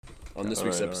On this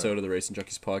week's episode of the Racing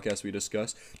Junkies podcast, we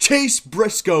discuss Chase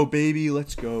Briscoe, baby.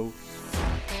 Let's go.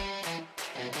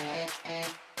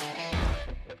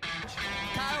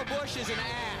 Kyle Busch is an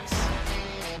ass.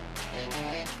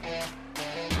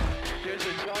 There's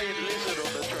a giant lizard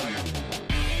on the track.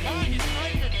 Oh, he's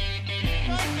fighting.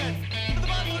 To the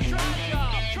bottom of the track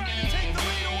job. Trying to take the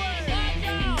lead away. Back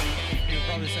out. He'll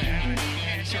probably say,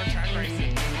 man, short track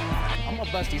racing. I'm going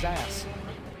to bust his ass.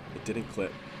 It didn't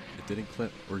clip.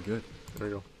 We're good. There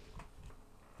you go.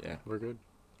 Yeah. We're good.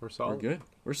 We're solid. We're good.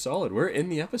 We're solid. We're in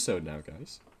the episode now,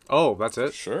 guys. Oh, that's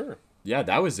it? Sure. Yeah,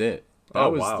 that was it. That Oh,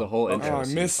 was wow. the whole Okay. intro. Oh, I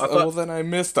missed. I thought- Well, then I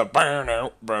missed a burn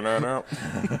out.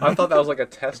 I thought that was like a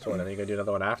test one, and then you could do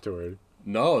another one afterward.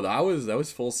 No, that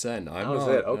was full send. That was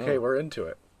it. Okay, no. we're into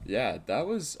it. Yeah, that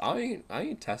was. I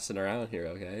ain't testing around here.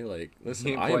 Okay, like listen,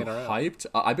 You ain't I am playing around. hyped.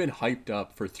 I've been hyped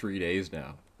up for 3 days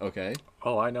now. Okay,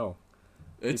 Oh, I know.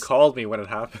 You it's called me when it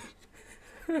happened.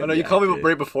 Oh, no, you Yeah, called I me did.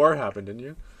 right before it happened, didn't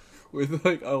you? with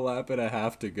like a lap and a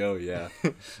half to go. Yeah,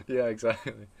 Yeah,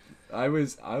 exactly. I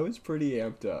was pretty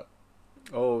amped up.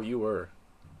 Oh, you were.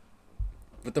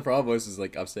 But the problem was, is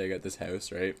like I'm staying at this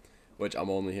house, right? Which I'm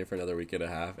only here for another week and a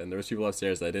half, and there was people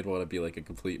upstairs that I didn't want to be like a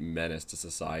complete menace to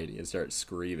society and start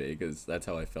screaming because that's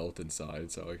how I felt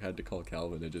inside. So I had to call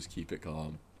Calvin to just keep it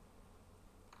calm.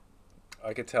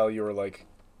 I could tell you were, like,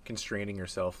 constraining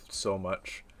yourself so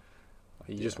much.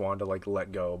 You just wanted to, like,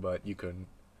 let go, but you couldn't.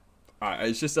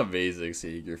 It's just amazing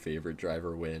seeing your favorite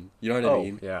driver win. You know what I Oh,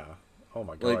 mean? yeah. Oh,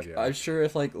 my God, Like, yeah. I'm sure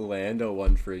if, like, Lando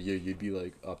won for you, you'd be,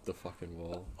 like, up the fucking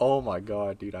wall. Oh, my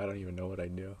God, dude. I don't even know what I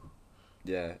knew.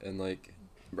 Yeah, and, like,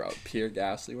 bro, Pierre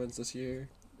Gasly wins this year.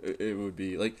 It would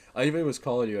be, like, I even was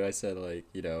calling you and I said, like,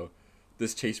 you know,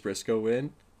 this Chase Briscoe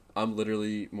win, I'm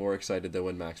literally more excited than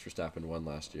when Max Verstappen won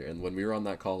last year. And when we were on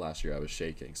that call last year, I was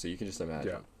shaking. So you can just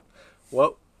imagine. Yeah.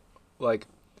 What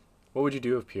would you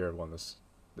do if Pierre had won this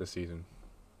season?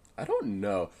 I don't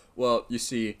know. Well, you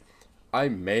see, I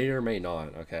may or may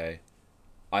not, okay?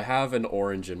 I have an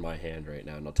orange in my hand right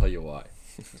now, and I'll tell you why.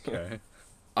 Okay.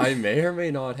 I may or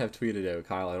may not have tweeted out,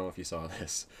 Kyle, I don't know if you saw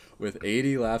this, with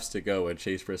 80 laps to go when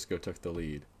Chase Briscoe took the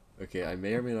lead. Okay, I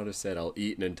may or may not have said I'll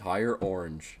eat an entire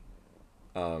orange,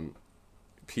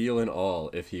 peel and all,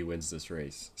 if he wins this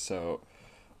race. So,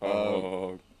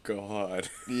 Oh God.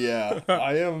 yeah,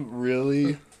 I am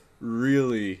really,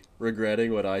 really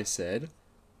regretting what I said.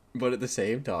 But at the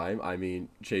same time, I mean,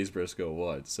 Chase Briscoe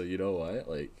won. So you know what?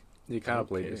 Like, You kind I of don't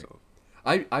played care. yourself.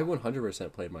 I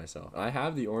 100% played myself. I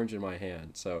have the orange in my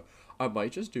hand, so I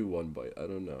might just do one bite. I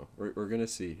don't know. We're gonna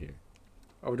see here.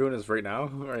 Are we doing this right now?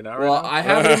 Right now? Well, I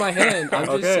have it in my hand. I'm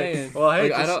just Okay. saying. Well, hey,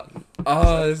 like, I just- don't.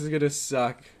 Oh, this is gonna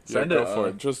suck. Send Go it. for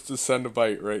it. Just to send a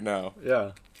bite right now.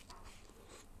 Yeah,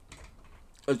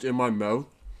 It's in my mouth.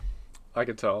 I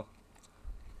could tell.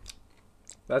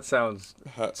 That sounds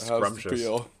How's the Scrumptious.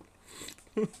 peel?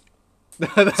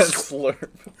 that's slurp.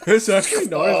 It's actually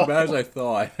not as bad as I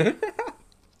thought.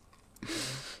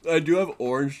 I do have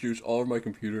orange juice all over my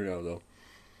computer now, though.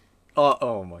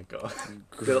 Oh my God.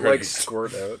 Did it like Great.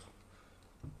 squirt out?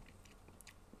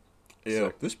 Yeah,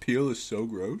 Sick. this peel is so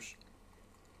gross.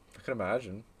 I can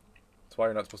imagine. That's why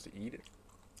you're not supposed to eat it.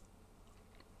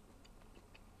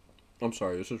 I'm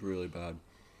sorry, this is really bad.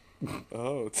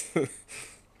 Oh,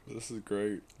 this is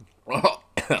great.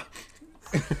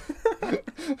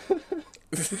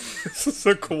 This is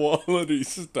a quality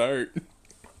start.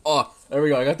 Oh, there we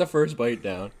go. I got the first bite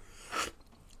down.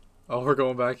 Oh, we're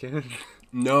going back in.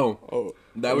 No, Oh,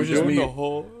 that was we're just doing me. The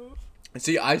whole.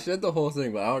 See, I said the whole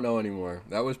thing, but I don't know anymore.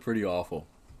 That was pretty awful.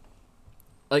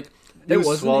 Like, You it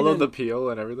wasn't swallowed even, the peel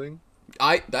and everything.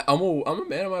 I'm a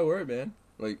man of my word, man.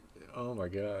 Like, Oh my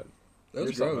God. that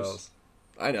was You're something gross. else.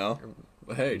 I know,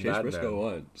 but hey, Chase Madman. Briscoe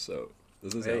won, so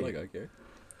doesn't Hey. sound like I care.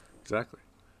 Exactly.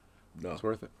 No, It's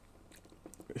worth it.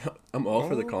 I'm all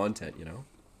for the content, you know.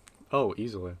 Oh,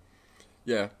 easily.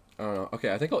 Yeah, I don't know.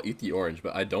 Okay, I think I'll eat the orange,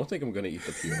 but I don't think I'm gonna eat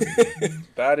the peel.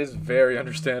 That is very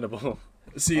understandable.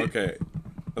 See, Okay,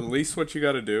 at least what you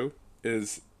got to do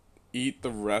is eat the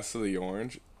rest of the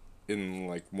orange in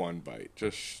like one bite.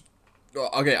 Just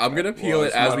okay, I'm gonna peel Well,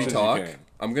 it as as we much as you talk. can.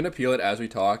 I'm gonna peel it as we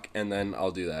talk, and then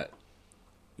I'll do that.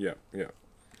 yeah.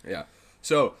 Yeah.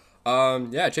 So,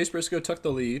 yeah, Chase Briscoe took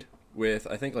the lead with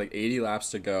I think like 80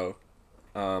 laps to go.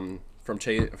 From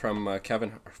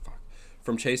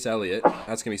Chase Elliott.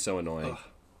 That's gonna be so annoying.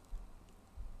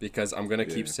 Because I'm gonna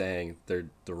keep Yeah. saying they're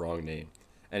the wrong name.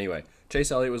 Anyway,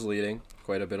 Chase Elliott was leading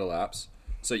quite a bit of laps.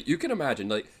 So you can imagine,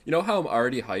 like, you know how I'm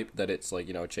already hyped that it's like,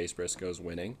 you know, Chase Briscoe's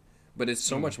winning, but it's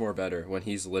so much more better when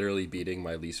he's literally beating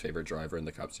my least favorite driver in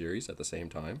the Cup Series at the same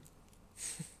time.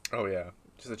 Oh yeah,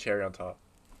 just a cherry on top.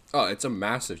 Oh, it's a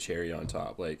massive cherry on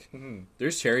top. Like,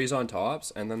 there's cherries on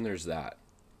tops, and then there's that.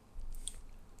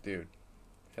 Dude,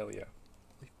 hell yeah.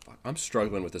 Fuck, I'm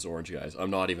struggling with this orange, guys. I'm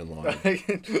not even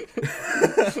lying.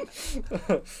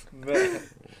 Man.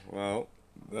 Well,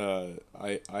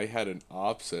 I had an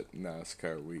opposite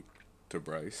NASCAR week to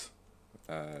Bryce.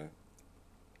 Yeah,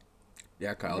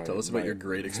 Kyle, My- tell us about my- your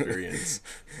great experience.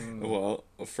 Well,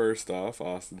 first off,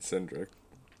 Austin Cindric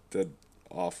did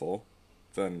awful.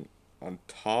 Then on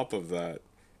top of that,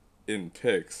 in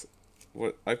picks,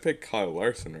 what I picked Kyle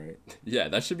Larson, right? Yeah,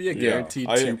 that should be a Yeah, guaranteed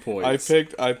 2 points.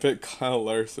 I picked Kyle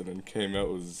Larson and came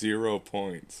out with 0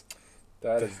 points.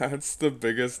 That is That's the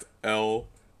biggest L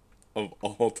of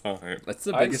all time. That's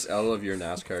the I'd biggest L of your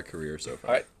NASCAR career so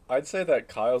far. I'd say that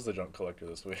Kyle's the junk collector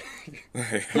this week.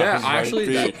 Yeah, actually,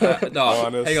 no,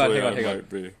 Honestly, hang I on. might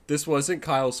be. This wasn't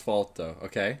Kyle's fault, though,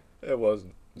 okay? It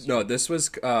wasn't. No, this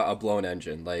was a blown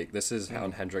engine. Like, this is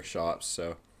on Hendrick Shops,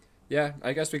 so... Yeah,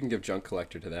 I guess we can give Junk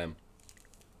Collector to them.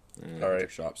 All right.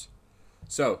 Hendrick Shops.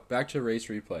 So, back to race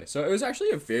replay. So, it was actually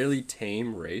a fairly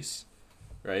tame race,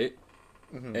 right?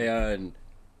 And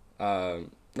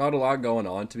not a lot going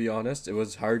on, to be honest. It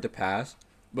was hard to pass.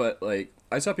 But, like,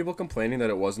 I saw people complaining that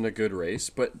it wasn't a good race.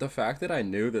 But the fact that I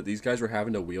knew that these guys were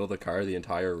having to wheel the car the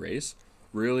entire race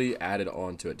really added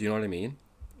on to it. Do you know what I mean?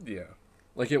 Yeah.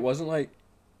 Like, it wasn't like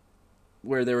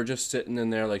where they were just sitting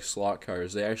in there like slot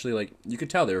cars. They actually, like, you could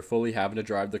tell they were fully having to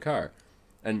drive the car.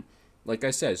 And like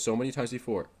I said so many times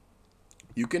before,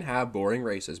 you can have boring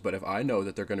races, but if I know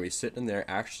that they're going to be sitting there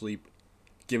actually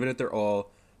giving it their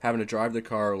all, having to drive the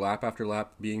car lap after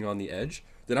lap, being on the edge,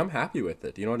 then I'm happy with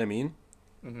it. Do you know what I mean?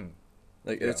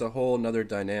 Like, it's a whole nother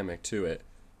dynamic to it.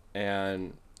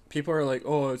 And people are like,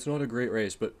 oh, it's not a great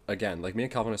race. But again, like me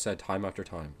and Calvin have said time after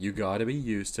time, you got to be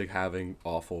used to having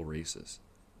awful races.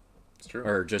 It's true.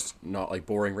 Or just not like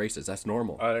boring races. That's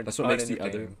normal. That's what makes the other.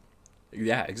 Unentertaining.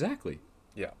 Yeah, exactly.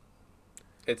 Yeah.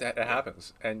 It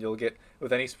happens. And you'll get,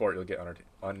 with any sport, you'll get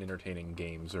unentertaining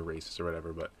games or races or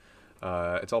whatever. But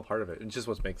it's all part of it. It's just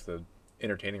what makes the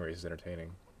entertaining races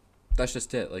entertaining. That's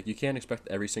just it. Like, you can't expect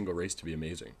every single race to be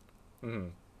amazing.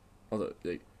 Although,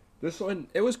 like, this one,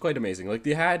 it was quite amazing. Like,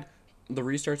 they had the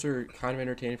restarts were kind of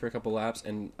entertaining for a couple laps,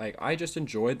 and like I just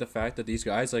enjoyed the fact that these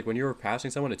guys, like, when you were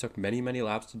passing someone, it took many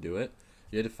laps to do it.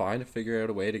 You had to figure out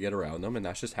a way to get around them, and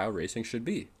that's just how racing should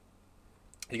be.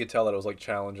 You could tell that it was like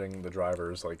challenging the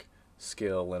driver's like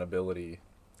skill and ability,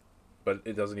 but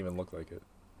it doesn't even look like it.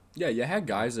 Yeah, you had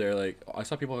guys there, like, I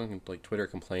saw people on like Twitter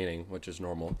complaining, which is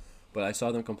normal, but I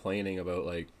saw them complaining about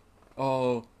like,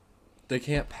 oh, they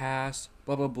can't pass,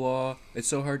 blah blah blah, it's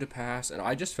so hard to pass, and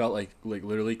I just felt like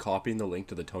literally copying the link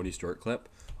to the Tony Stewart clip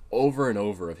over and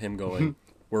over of him going,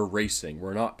 we're racing,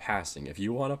 we're not passing. If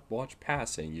you want to watch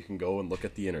passing, you can go and look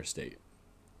at the interstate.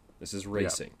 This is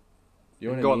racing. You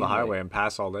know what I Go mean? on the highway Like, and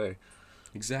pass all day.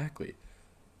 exactly.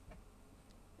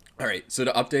 All right, so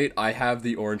to update, I have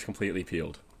the orange completely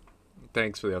peeled.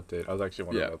 Thanks for the update. I was actually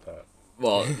wondering Yeah. about that.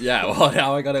 Well, yeah. Well,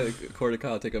 now I gotta according to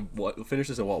Kyle take finish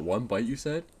this in one bite? You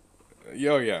said.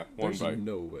 Yo, yeah, one There's bite.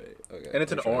 no way. Okay, And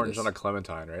it's let an me try orange this. on a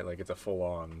clementine, right? Like it's a full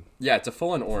on. Yeah, it's a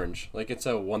full-on orange. Like, it's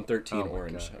a 113 Oh my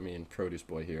orange. God. I mean, produce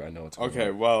boy here. I know it's going Okay,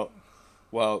 on.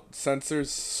 well, since there's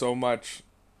so much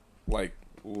like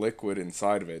liquid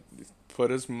inside of it, put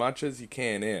as much as you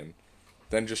can in,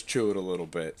 then just chew it a little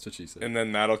bit, That's what she said. and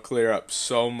then that'll clear up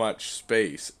so much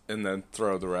space, and then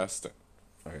throw the rest in.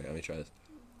 All right, let me try this.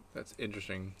 That's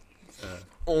interesting.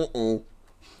 Oh.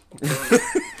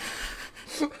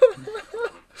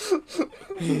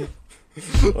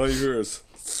 All you hear is,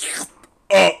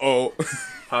 uh-oh.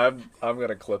 I'm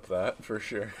gonna clip that for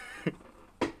sure.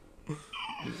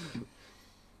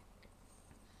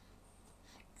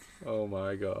 Oh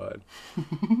my god.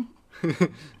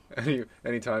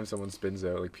 Anytime someone spins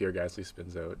out, like Pierre Gasly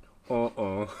spins out.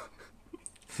 Uh-oh.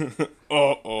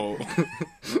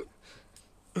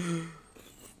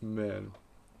 Man.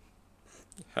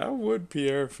 How would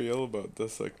Pierre feel about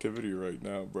this activity right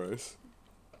now, Bryce?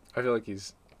 I feel like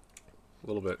he's a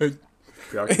little bit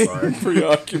preoccupied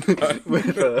Preoccupied.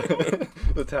 with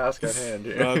the task at hand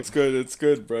here. No, it's good. It's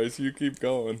good, Bryce. You keep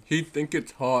going. He'd think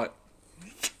it's hot.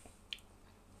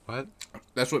 What?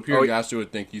 That's what Pierre Oh, Gasly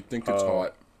would think. You'd think it's Oh.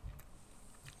 hot.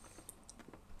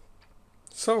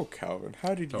 So, Calvin,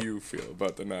 how did you feel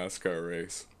about the NASCAR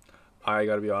race? I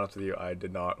gotta be honest with you, I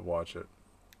did not watch it.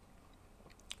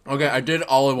 Okay, I did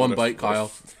all in one What a- bite, what a-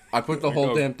 Kyle. I put the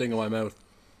whole Oh. damn thing in my mouth.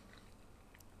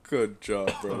 Good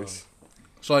job, Bryce.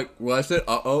 So, like, when I said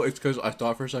uh-oh, it's because I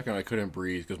thought for a second I couldn't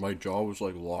breathe because my jaw was,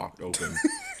 like, locked open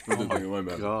with the thing in my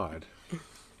mouth. God.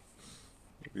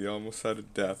 We almost had a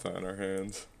death on our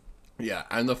hands. Yeah,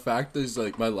 and the fact is,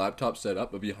 like, my laptop set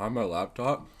up, but behind my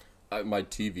laptop, my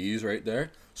TV's right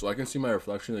there, so I can see my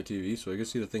reflection in the TV, so I can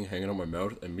see the thing hanging on my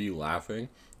mouth and me laughing.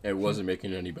 It wasn't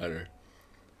making it any better.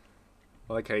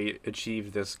 I like how you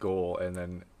achieved this goal, and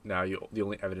then now the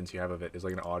only evidence you have of it is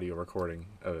like an audio recording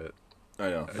of it. I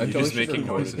know. You're just making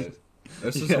noises. It.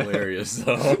 This is hilarious,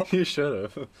 though. You should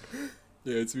have.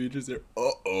 Yeah, it's me just there.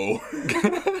 Uh-oh.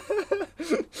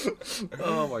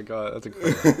 Oh my god, that's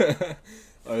incredible.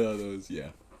 I thought that was, yeah.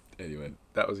 Anyway.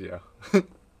 That was, yeah.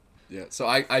 Yeah, so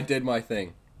I did my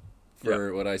thing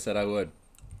for what I said I would.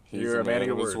 He's You're a man of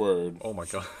your his word. word. Oh my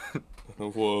god.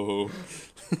 Whoa.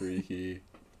 Freaky.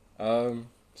 So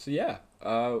yeah,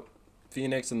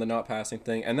 Phoenix and the not passing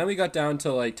thing, and then we got down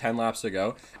to like 10 laps to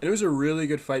go, and it was a really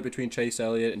good fight between Chase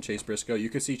Elliott and Chase Briscoe. You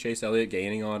could see Chase Elliott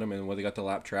gaining on him, and when they got to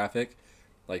lap traffic,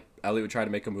 like Elliott would try to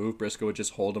make a move, Briscoe would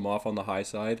just hold him off on the high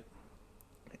side,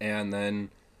 and then,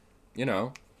 you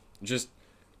know, just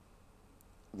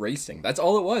racing. That's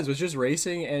all it was just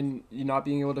racing and you not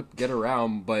being able to get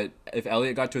around. But if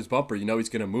Elliott got to his bumper, you know he's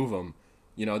gonna move him.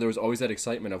 You know, there was always that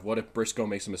excitement of what if Briscoe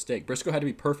makes a mistake. Briscoe had to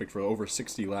be perfect for over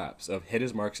 60 laps of hit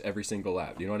his marks every single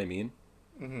lap. You know what I mean?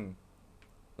 Mm-hmm.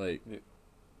 Like,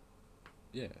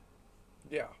 yeah.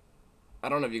 Yeah. I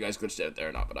don't know if you guys could sit there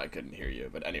or not, but I couldn't hear you.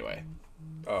 But anyway.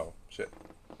 Oh, shit.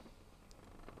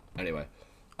 Anyway.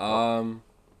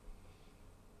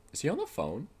 Is he on the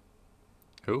phone?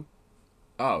 Who?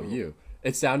 Oh, you.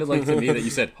 It sounded like to me that you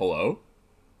said hello.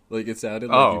 Like, it sounded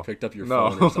like you picked up your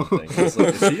phone or something. It's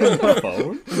like, is he on the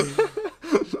phone?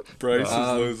 Bryce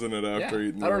is losing it after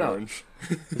eating the I don't know. orange.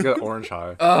 He's got orange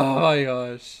high. Oh my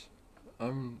gosh.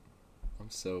 I'm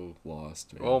so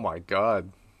lost, man. Oh my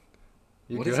god.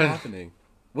 You What good? is happening?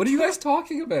 What are you guys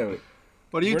talking about?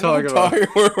 What are you We're talking not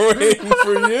about? We're waiting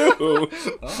for you.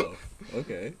 Oh,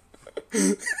 okay.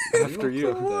 After We'll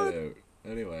you. cut that out.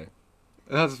 Anyway,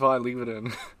 That's fine, leave it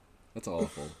in. that's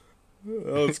awful.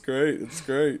 Oh, it's great. It's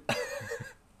great.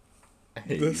 I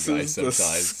hate This you guys is the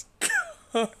sometimes.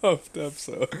 Stuffed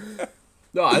episode.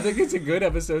 No, I think it's a good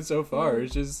episode so far.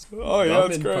 It's just Oh, yeah, dumb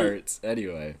it's in great. parts.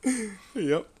 Anyway,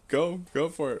 Yep. Go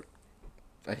for it.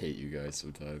 I hate you guys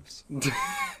sometimes.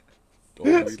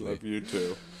 We Honestly. love you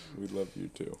too. We love you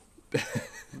too.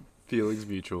 Feelings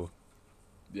mutual.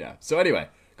 Yeah. So anyway,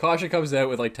 caution comes out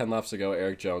with like 10 laps to go.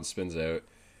 Eric Jones spins out,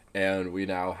 and we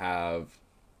now have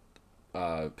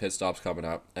pit stops coming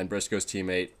up. And Briscoe's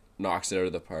teammate knocks it out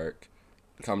of the park,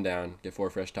 come down, get 4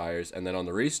 fresh tires, and then on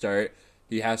the restart,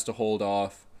 he has to hold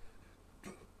off.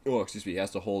 Oh, excuse me. He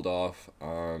has to hold off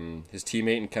his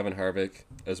teammate and Kevin Harvick,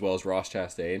 as well as Ross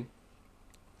Chastain.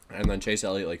 And then Chase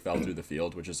Elliott like fell through the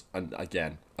field, which is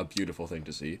again a beautiful thing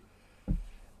to see.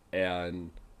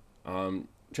 And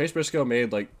Chase Briscoe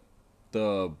made like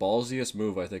the ballsiest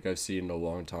move I think I've seen in a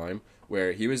long time,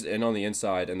 where he was in on the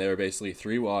inside and they were basically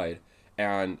 3 wide,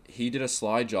 and he did a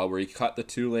slide job where he cut the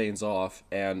 2 lanes off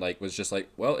and like was just like,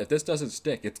 well, if this doesn't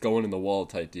stick, it's going in the wall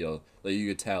type deal. Like you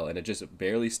could tell, and it just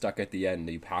barely stuck at the end. And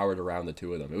he powered around the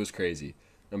 2 of them. It was crazy,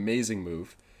 amazing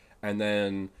move. And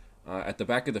then at the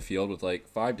back of the field with like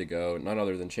 5 to go, none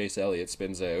other than Chase Elliott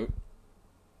spins out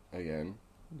again.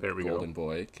 There we Golden go.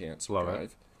 boy can't Love it.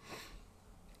 survive.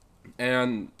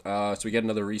 And so we get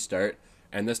another restart,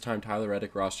 and this time Tyler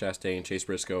Reddick, Ross Chastain, Chase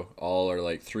Briscoe all are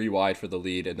like 3 wide for the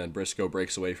lead, and then Briscoe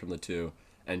breaks away from the 2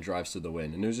 and drives to the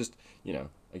win. And it was just, you know,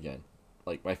 again,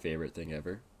 like my favorite thing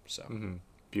ever. So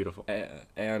Beautiful.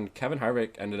 and Kevin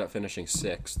Harvick ended up finishing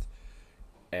 6th,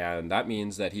 and that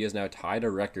means that he has now tied a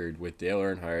record with Dale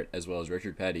Earnhardt as well as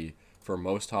Richard Petty for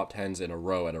most top 10s in a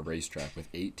row at a racetrack, with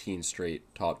 18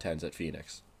 straight top 10s at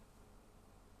Phoenix.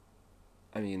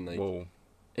 I mean, like, Whoa.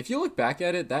 if you look back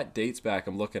at it, that dates back,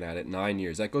 I'm looking at it, 9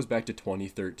 years. That goes back to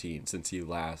 2013 since he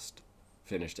last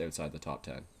finished outside the top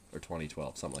 10, or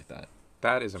 2012, something like that.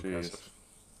 That is impressive,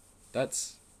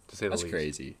 That's to say the least.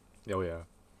 crazy. Oh, yeah.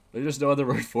 There's just no other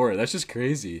word for it. That's just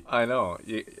crazy. I know.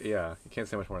 Yeah, you can't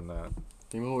say much more than that.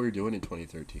 Think about what we were doing in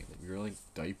 2013. Like, we were like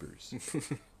diapers.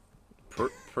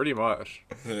 Pretty much.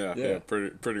 Yeah. Yeah.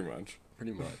 Pretty much.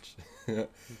 Pretty much.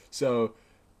 So,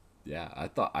 yeah, I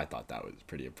thought that was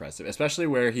pretty impressive, especially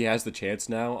where he has the chance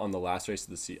now on the last race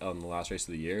of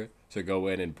the year to go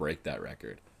in and break that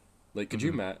record. Like, could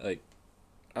you like,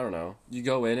 I don't know, you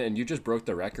go in and you just broke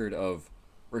the record of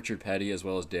Richard Petty as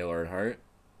well as Dale Earnhardt.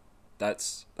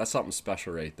 That's something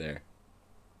special right there.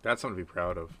 That's something to be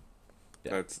proud of.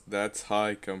 Yeah. That's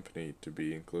high company to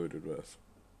be included with.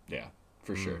 Yeah,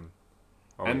 for sure.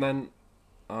 Oh, And yeah. then,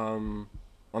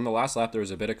 on the last lap, there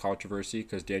was a bit of controversy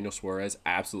because Daniel Suarez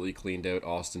absolutely cleaned out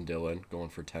Austin Dillon, going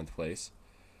for 10th place.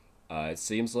 It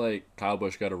seems like Kyle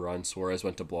Busch got a run, Suarez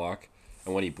went to block,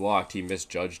 and when he blocked, he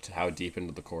misjudged how deep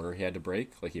into the corner he had to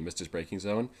brake. Like, he missed his braking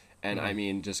zone. And, I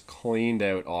mean, just cleaned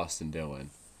out Austin Dillon.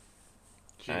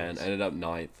 And Jeez. ended up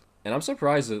ninth. And I'm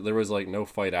surprised that there was, like, no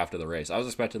fight after the race. I was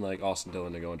expecting, like, Austin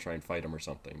Dillon to go and try and fight him or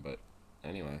something. But,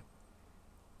 anyway.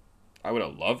 I would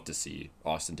have loved to see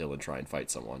Austin Dillon try and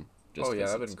fight someone. Oh, yeah,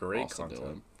 'cause that'd been it's great Austin content.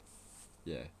 Dillon.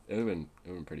 Yeah, it would have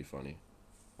been pretty funny,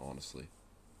 honestly.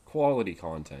 Quality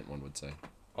content, one would say.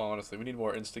 Honestly, we need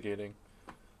more instigating.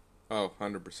 Oh,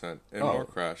 100%. And Oh. more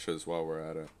crashes while we're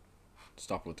at it.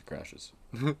 Stop with the crashes.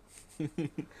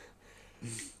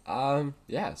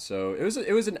 Yeah, so it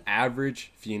was an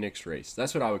average Phoenix race.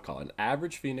 That's what I would call it, an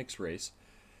average Phoenix race.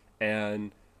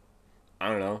 And I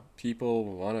don't know, people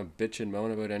want to bitch and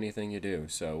moan about anything you do.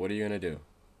 So what are you going to do?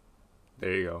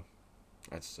 There you go.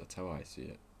 That's how I see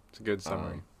it. It's a good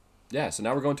summary. Yeah, so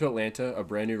now we're going to Atlanta, a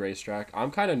brand new racetrack.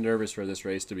 I'm kind of nervous for this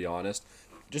race, to be honest,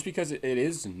 just because it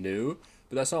is new,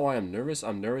 but that's not why I'm nervous.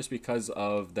 I'm nervous because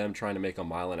of them trying to make a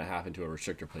mile and a half into a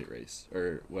restrictor plate race,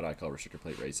 or what I call restrictor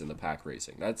plate race in the pack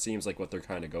racing. That seems like what they're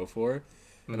trying to go for,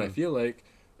 and I feel like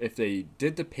if they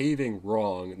did the paving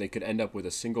wrong, they could end up with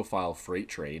a single file freight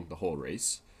train the whole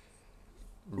race,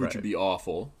 which Right. would be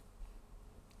awful.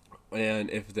 And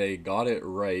if they got it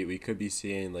right, we could be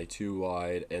seeing like two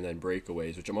wide and then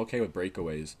breakaways, which I'm okay with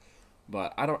breakaways,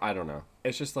 but I don't know.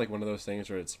 It's just like one of those things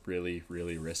where it's really,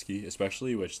 really risky,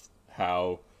 especially with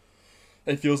how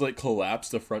it feels like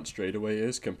collapsed the front straightaway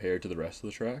is compared to the rest of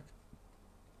the track.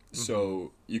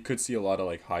 So you could see a lot of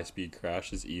like high speed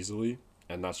crashes easily,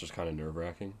 and that's just kind of nerve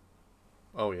wracking.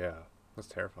 Oh, yeah. That's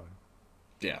terrifying.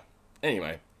 Yeah.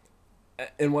 Anyway,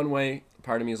 in one way,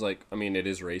 part of me is like, I mean, it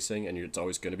is racing, and it's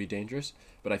always going to be dangerous.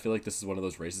 But I feel like this is one of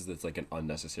those races that's like an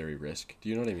unnecessary risk. Do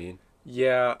you know what I mean?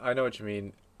 Yeah, I know what you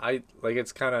mean.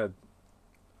 It's kind of,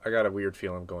 I got a weird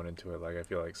feeling going into it. Like, I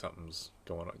feel like something's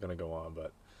gonna go on,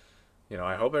 but,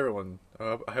 I hope I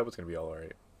hope it's gonna be all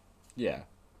right. Yeah.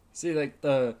 See, like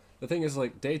the thing is,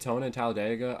 like Daytona and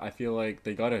Talladega, I feel like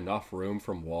they got enough room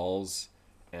from walls,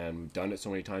 and we've done it so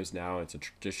many times now. It's a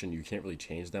tradition; you can't really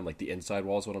change them. Like the inside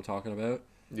wall is what I'm talking about.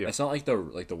 Yeah. It's not like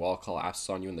the wall collapses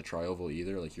on you in the tri-oval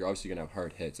either. Like you're obviously gonna have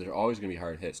hard hits. There's always gonna be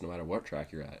hard hits no matter what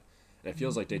track you're at. And it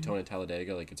feels like Daytona and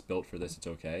Talladega, like it's built for this. It's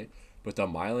okay, but the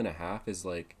mile and a half is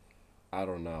like, I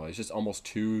don't know. It's just almost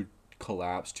too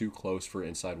collapsed, too close for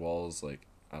inside walls. Like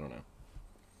I don't know.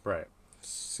 Right.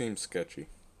 Seems sketchy.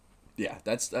 Yeah,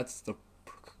 that's the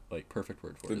like perfect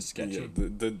word for it. It's sketchy.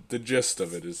 Yeah, the gist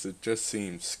of it is it just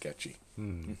seems sketchy.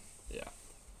 Yeah.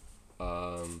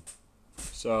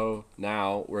 So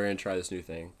now we're gonna try this new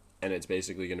thing, and it's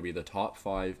basically gonna be the top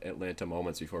 5 Atlanta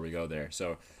moments before we go there.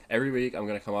 So every week I'm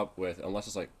gonna come up with, unless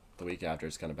it's like the week after,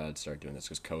 it's kind of bad to start doing this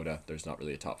because Coda, there's not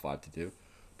really a top 5 to do.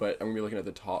 But I'm gonna be looking at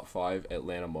the top 5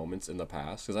 Atlanta moments in the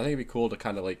past because I think it'd be cool to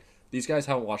kind of like, these guys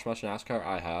haven't watched much NASCAR.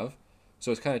 I have,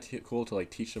 so it's kind of cool to like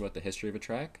teach them about the history of a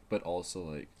track, but also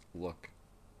like look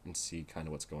and see kind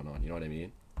of what's going on. You know what I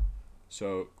mean?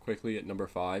 So quickly at number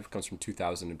 5 comes from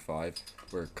 2005,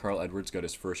 where Carl Edwards got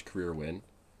his first career win.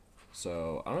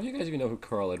 So I don't know if you guys even know who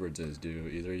Carl Edwards is. Do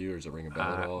either of you, or does it ring a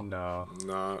bell at all? No.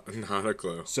 Not a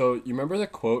clue. So you remember the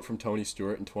quote from Tony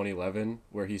Stewart in 2011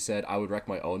 where he said, "I would wreck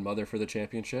my own mother for the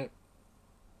championship"?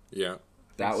 Yeah.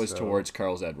 That was so. towards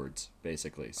Carl Edwards,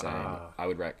 basically saying, Ah. "I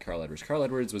would wreck Carl Edwards." Carl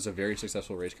Edwards was a very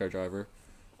successful race car driver.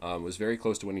 Was very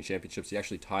close to winning championships. He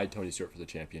actually tied Tony Stewart for the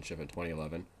championship in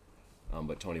 2011,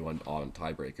 but Tony won on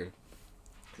tiebreaker.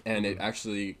 And it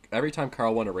actually, every time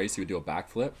Carl won a race, he would do a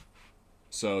backflip.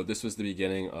 So this was the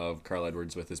beginning of Carl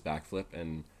Edwards with his backflip.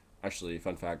 And actually,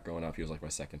 fun fact, growing up, he was like my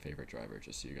second favorite driver,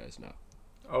 just so you guys know.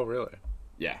 Oh, really?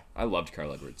 Yeah, I loved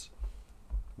Carl Edwards.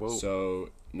 Whoa. So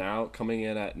now coming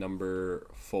in at number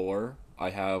 4, I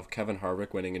have Kevin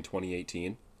Harvick winning in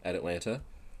 2018 at Atlanta.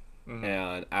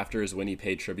 And after his win, he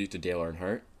paid tribute to Dale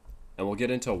Earnhardt. And we'll get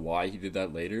into why he did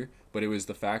that later. But it was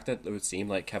the fact that it would seem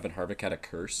like Kevin Harvick had a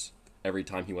curse every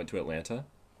time he went to Atlanta,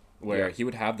 where Yeah. he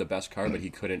would have the best car, but he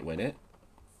couldn't win it.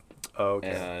 Okay.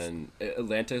 And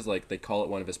Atlanta is like, they call it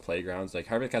one of his playgrounds. Like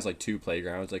Harvick has like 2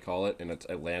 playgrounds, they call it, and it's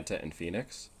Atlanta and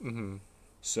Phoenix. Mm-hmm.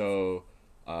 So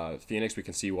Phoenix, we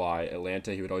can see why.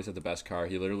 Atlanta, he would always have the best car.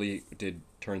 He literally did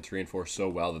turn 3 and 4 so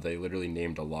well that they literally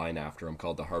named a line after him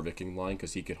called the Harvicking line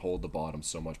because he could hold the bottom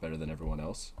so much better than everyone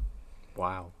else.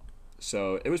 Wow.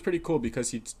 So it was pretty cool because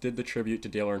he did the tribute to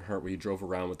Dale Earnhardt where he drove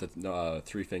around with the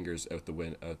 3 fingers out the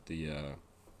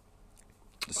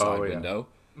side Oh, yeah. window.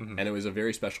 And it was a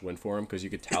very special win for him because you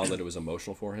could tell that it was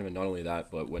emotional for him. And not only that,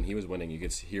 but when he was winning, you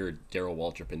could hear Darrell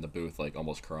Waltrip in the booth like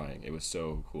almost crying. It was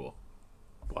so cool.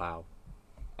 Wow.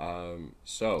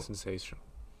 So Sensational.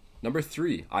 Number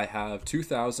 3, I have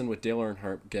 2000 with Dale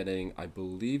Earnhardt getting, I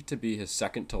believe, to be his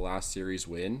second to last series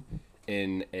win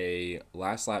in a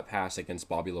last lap pass against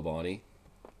Bobby Labonte,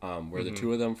 where the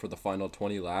two of them for the final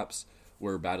 20 laps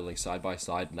were battling side by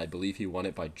side, and I believe he won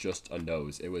it by just a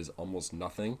nose. It was almost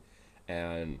nothing,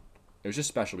 and it was just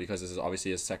special because this is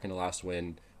obviously his second to last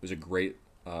win. It was a great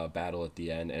battle at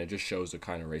the end, and it just shows the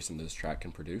kind of racing this track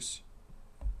can produce.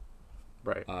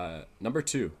 Right. Number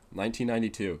 2,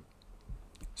 1992.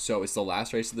 So it's the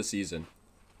last race of the season,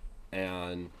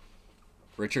 and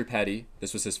Richard Petty,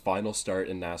 this was his final start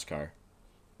in NASCAR,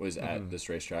 was at this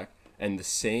racetrack. And the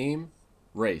same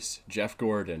race, Jeff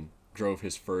Gordon drove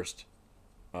his first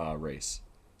race.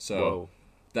 So Whoa.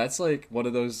 that's like one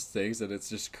of those things that it's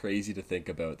just crazy to think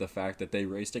about. The fact that they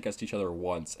raced against each other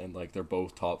once, and like they're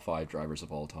both top 5 drivers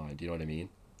of all time. Do you know what I mean?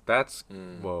 That's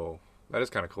whoa. That is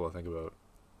kind of cool to think about.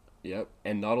 Yep.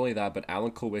 And not only that, but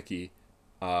Alan Kulwicki,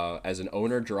 as an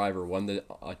owner driver, won the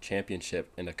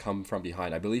championship in a come from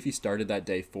behind. I believe he started that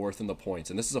day 4th in the points.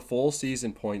 And this is a full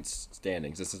season points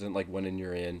standings. This isn't like when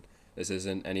you're in. This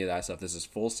isn't any of that stuff. This is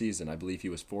full season. I believe he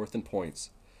was 4th in points.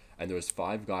 And there was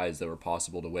 5 guys that were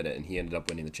possible to win it, and he ended up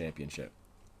winning the championship.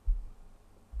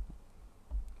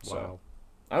 So, Wow.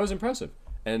 that was impressive.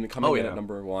 And coming in yeah. at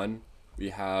number 1, we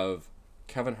have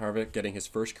Kevin Harvick getting his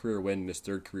first career win in his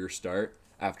 3rd career start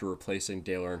after replacing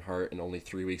Dale Earnhardt in only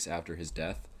 3 weeks after his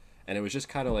death. And it was just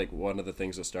kind of like one of the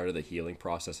things that started the healing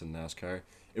process in NASCAR.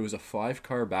 It was a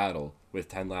 5-car battle with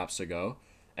 10 laps to go,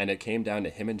 and it came down to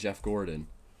him and Jeff Gordon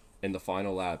in the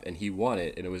final lap, and he won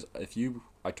it. And it was,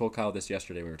 I told Kyle this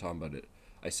yesterday when we were talking about it.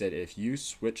 I said, if you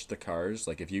switched the cars,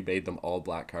 like if you made them all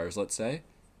black cars, let's say,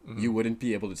 you wouldn't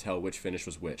be able to tell which finish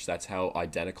was which. That's how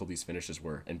identical these finishes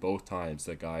were. And both times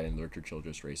the guy in the Richard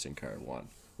Childress racing car won,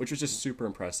 which was just super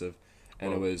impressive.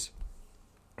 And it was,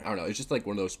 I don't know, it's just like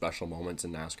one of those special moments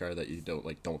in NASCAR that you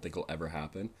don't think will ever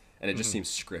happen. And it just seems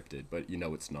scripted, but you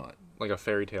know it's not. Like a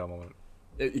fairy tale moment.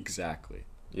 Exactly.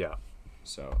 Yeah.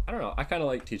 So, I don't know. I kind of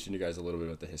like teaching you guys a little bit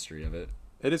about the history of it.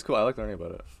 It is cool. I like learning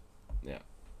about it. Yeah.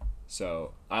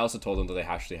 So, I also told them that they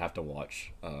actually have to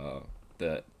watch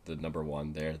the number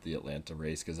 1 there, the Atlanta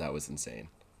race, because that was insane.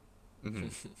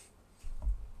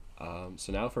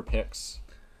 So now for picks.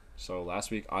 So last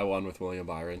week I won with William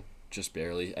Byron, just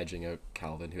barely edging out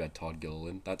Calvin, who had Todd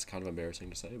Gilliland. That's kind of embarrassing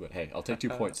to say, but hey, I'll take 2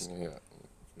 points.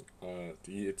 Yeah.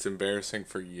 It's embarrassing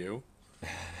for you.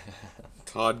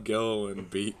 Todd Gilliland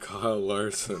beat Kyle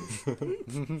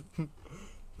Larson.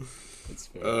 That's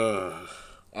fair.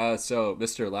 So,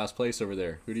 Mr. Last Place over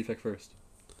there, who do you pick first?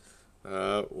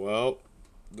 Well,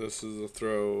 this is a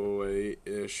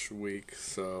throwaway-ish week,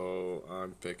 so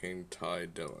I'm picking Ty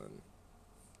Dillon.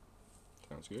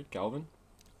 Sounds good. Calvin?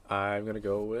 I'm going to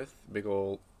go with big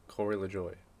old Corey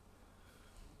LaJoy.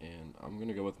 And I'm going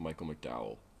to go with Michael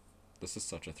McDowell. This is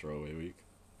such a throwaway week.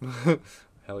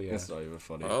 Hell yeah. It's not even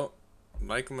funny. Well,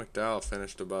 Michael McDowell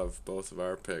finished above both of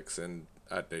our picks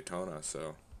at Daytona,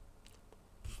 so...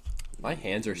 My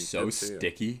hands are so good see it.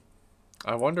 sticky.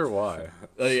 I wonder why.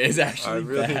 Like, it's actually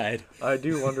bad. I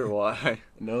do wonder why.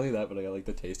 Not only that, but I got like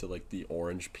the taste of like the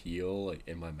orange peel like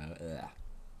in my mouth. Ugh.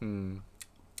 Anyway.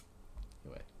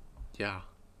 Yeah.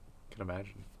 Can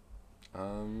imagine.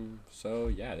 So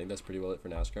yeah, I think that's pretty well it for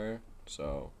NASCAR.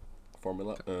 So,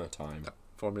 Formula time.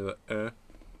 Formula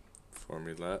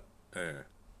Formula.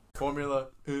 Formula.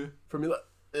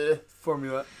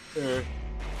 Formula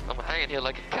I'm hanging here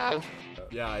like a cow.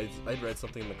 Yeah, I'd read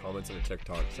something in the comments in the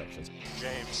TikTok section.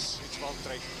 James, it's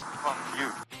Valtteri. Fuck you.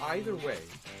 Either way,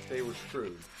 they were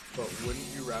screwed. But wouldn't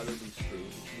you rather be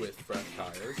screwed with fresh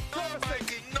tires? I was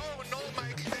thinking, no,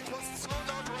 Mike, it was so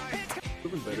not right. You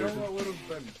know what would have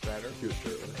been better? He was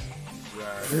shirtless.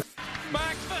 Right.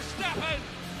 Max Verstappen,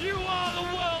 you are the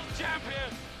world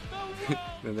champion.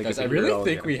 The world. Guys, I really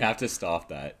think we have to stop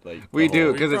that. Like We the do,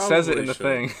 whole- because it says it probably in the should.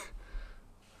 thing.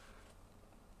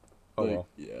 Oh, like, well.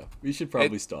 yeah, we should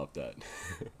probably stop that.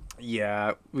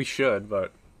 Yeah, we should,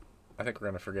 but I think we're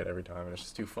going to forget every time, and it's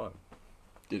just too fun.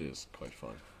 It is quite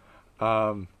fun.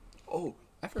 Oh,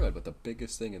 I forgot about the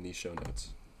biggest thing in these show notes.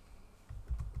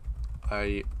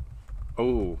 you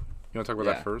want to talk about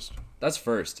Yeah. that first? That's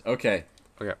first. Okay.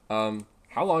 Okay.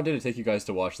 How long did it take you guys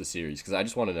to watch the series? Because I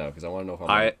just want to know. Because I want to know if I'm.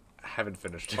 I haven't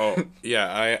finished. Oh,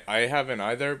 yeah, I haven't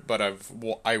either, but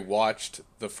I watched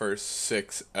the first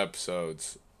 6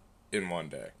 episodes in one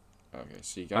day. Okay,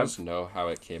 so you guys know how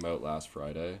it came out last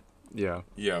Friday. Yeah.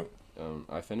 Yeah.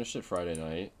 I finished it Friday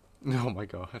night. Oh, my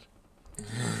God.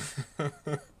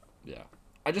 Yeah.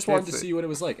 I just wanted to That's it. see what it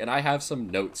was like, and I have some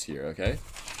notes here. Okay.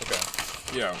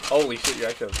 Okay. Yeah. Holy shit, you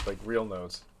actually have, like, real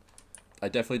notes. I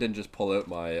definitely didn't just pull out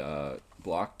my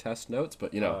block test notes,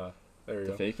 but you know, There you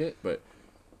to go. fake it. But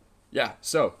yeah,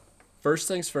 so first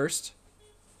things first,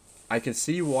 I can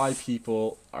see why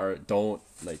people don't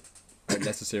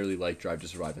necessarily like Drive to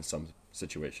Survive in some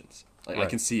situations. Like I Right.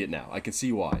 can see it now. I can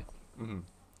see why.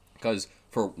 Because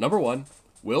for number one,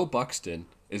 Will Buxton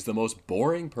is the most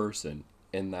boring person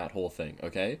in that whole thing.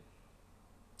 Okay.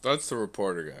 That's the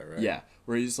reporter guy, right? Yeah,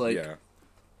 where he's like, Yeah.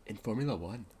 in Formula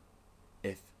One,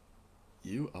 if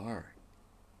you are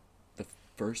the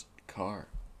first car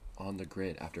on the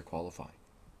grid after qualifying,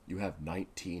 you have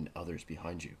 19 others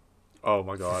behind you. Oh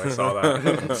my god, I saw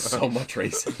that. That's so much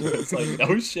racing. It's like,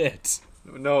 no shit.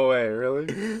 No way,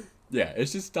 really? Yeah,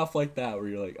 it's just stuff like that where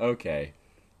you're like, okay.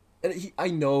 And I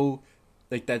know,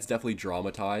 like, that's definitely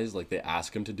dramatized. Like, they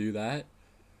ask him to do that.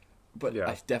 But Yeah.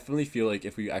 I definitely feel like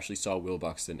if we actually saw Will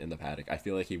Buxton in the paddock, I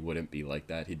feel like he wouldn't be like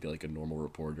that. He'd be like a normal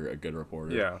reporter, a good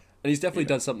reporter. Yeah. And he's definitely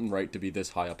done something right to be this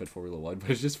high up in Formula One, but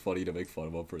it's just funny to make fun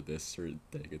of him for this certain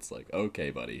thing. It's like,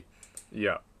 okay, buddy.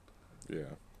 Yeah. Yeah.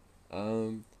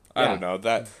 Yeah. I don't know.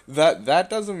 That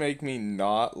doesn't make me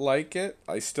not like it.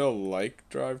 I still like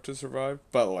Drive to Survive,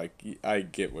 but like I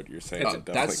get what you're saying. It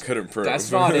definitely could improve.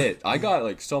 That's not it. I got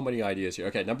like so many ideas here.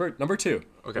 Okay, number two.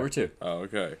 Okay. Number two. Oh,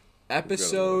 okay.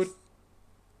 Episode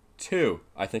 2,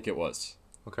 I think it was.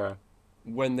 Okay.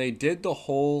 When they did the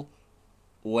whole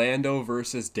Lando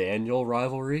versus Daniel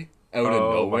rivalry out of Oh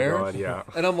my nowhere. god, yeah.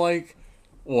 And I'm like,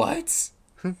 what?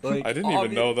 Like, I didn't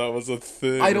even know that was a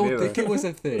thing. I don't neither. think it was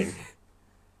a thing.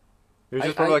 It was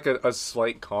just probably like a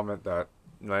slight comment that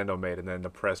Lando made, and then the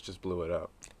press just blew it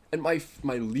up. And my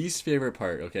least favorite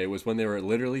part, okay, was when they were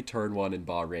literally turn 1 in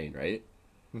Bahrain, right?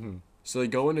 Mm-hmm. So they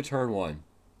go into turn 1,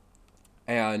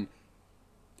 and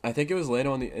I think it was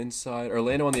Lando on the inside, or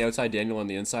Lando on the outside, Daniel on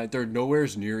the inside. They're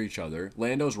nowhere's near each other.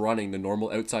 Lando's running the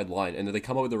normal outside line, and then they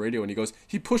come out with the radio, and he goes,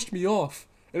 "He pushed me off,"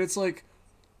 and it's like,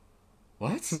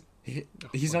 what?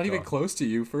 He's not even God. close to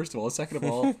you. First of all, second of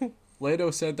all,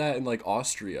 Lando said that in like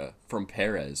Austria from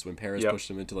Perez when Perez Yep. pushed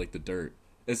him into like the dirt.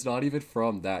 It's not even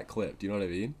from that clip. Do you know what I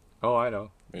mean? Oh, I know.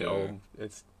 Yeah. No,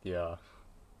 it's yeah.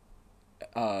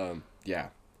 Yeah.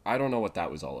 I don't know what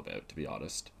that was all about, to be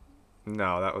honest.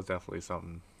 No, that was definitely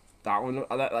something. That one,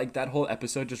 that whole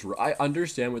episode just. I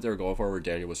understand what they were going for, where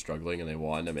Daniel was struggling, and they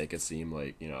wanted to make it seem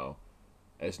like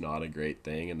it's not a great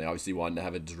thing, and they obviously wanted to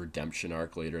have a redemption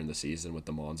arc later in the season with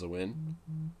the Monza win.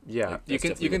 Yeah, Like, you that's can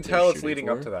definitely what tell they're it's shooting leading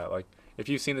up for. to that. Like if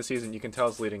you've seen the season, you can tell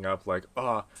it's leading up. Like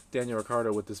Daniel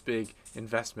Ricciardo with this big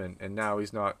investment, and now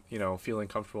he's not feeling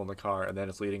comfortable in the car, and then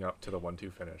it's leading up to the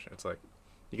 1-2 finish. It's like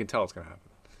you can tell it's gonna happen.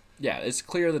 Yeah, it's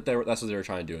clear that that's what they were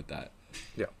trying to do with that.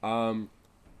 Yeah.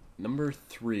 Number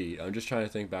 3, I'm just trying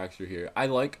to think back through here.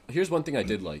 Here's one thing I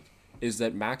did like, is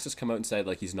that Max has come out and said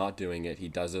like he's not doing it. He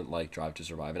doesn't like Drive to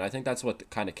Survive, and I think that's what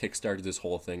kind of kickstarted this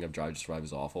whole thing of Drive to Survive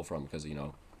is awful from, because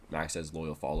Max has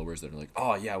loyal followers that are like,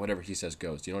 oh yeah, whatever he says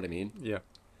goes. Do you know what I mean?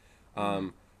 Yeah.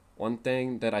 One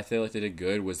thing that I feel like they did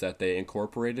good was that they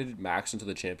incorporated Max into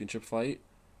the championship fight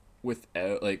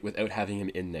without having him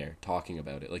in there talking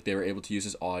about it. Like they were able to use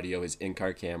his audio, his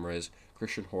in-car cameras,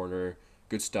 Christian Horner,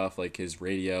 good stuff like his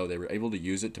radio. They were able to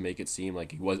use it to make it seem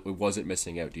like it wasn't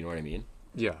missing out. Do you know what I mean?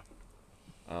 Yeah.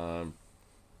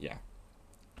 Yeah.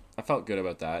 I felt good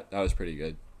about that. That was pretty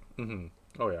good.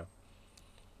 Oh yeah.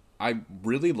 I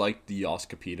really liked the Yos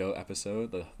Capito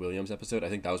episode, the Williams episode. I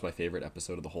think that was my favorite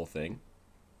episode of the whole thing.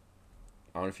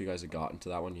 I don't know if you guys have gotten to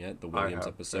that one yet. The Williams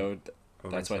have, episode. I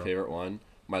That's think my so. favorite one.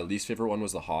 My least favorite one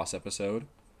was the Haas episode,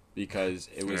 because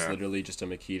it was Yeah. literally just a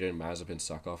Makita and Mazepin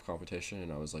suck-off competition,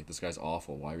 and I was like, this guy's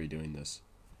awful. Why are we doing this?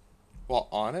 Well,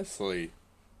 honestly,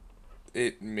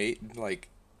 it made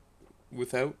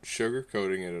without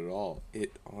sugarcoating it at all.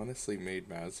 It honestly made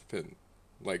Mazepin,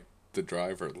 the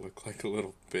driver, look like a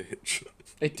little bitch.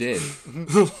 It did.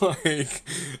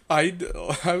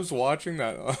 I was watching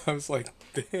that. I was like,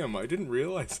 damn! I didn't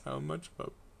realize how much of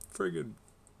a friggin'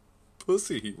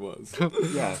 pussy he was.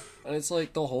 Yeah. And it's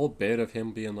like the whole bit of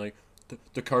him being like,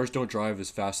 the cars don't drive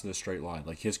as fast in a straight line.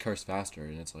 Like, his car's faster.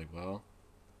 And it's like, well,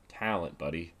 talent,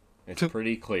 buddy. It's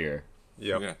pretty clear.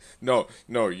 Yep. Yeah.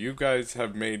 No, you guys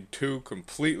have made 2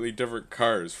 completely different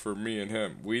cars for me and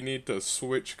him. We need to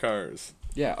switch cars.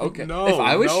 Yeah, okay. No, if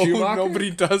I was no, Schumacher,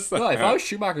 nobody does that. No, if I was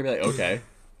Schumacher, I'd be like, okay.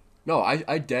 No,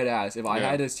 I dead ass. If I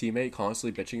Yeah. had his teammate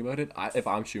constantly bitching about it, if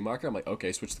I'm Schumacher, I'm like,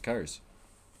 okay, switch the cars.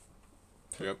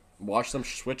 Yep. Watch them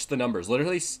switch the numbers.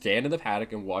 Literally stand in the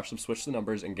paddock and watch them switch the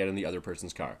numbers and get in the other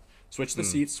person's car. Switch the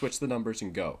seats, switch the numbers,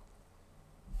 and go.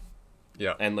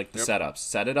 Yeah. And like the Yep. setups.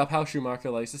 Set it up how Schumacher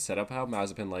likes it, set up how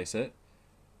Mazepin likes it,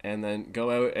 and then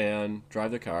go out and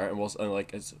drive the car,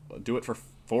 and do it for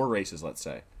 4 races, let's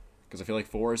say. Because I feel like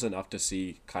 4 is enough to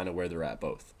see kind of where they're at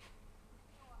both.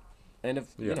 And if,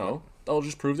 Yeah. they'll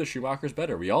just prove that Schumacher's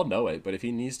better. We all know it, but if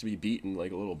he needs to be beaten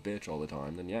like a little bitch all the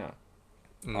time, then yeah.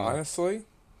 Honestly,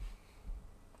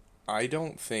 I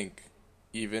don't think,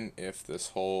 even if this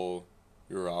whole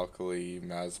Uralkali,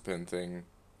 Mazepin thing,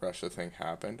 Russia thing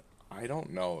happened, I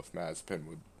don't know if Mazepin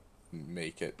would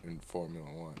make it in Formula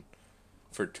One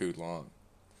for too long.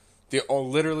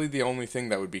 Literally the only thing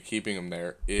that would be keeping him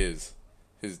there is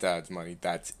his dad's money.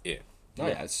 That's it. Oh,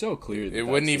 yeah, it's so clear. It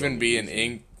wouldn't even be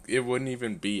It wouldn't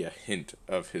even be a hint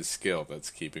of his skill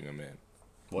that's keeping him in.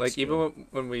 Like even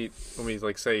when we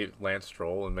like say Lance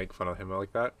Stroll and make fun of him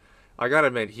like that, I gotta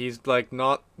admit he's like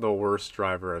not the worst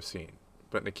driver I've seen.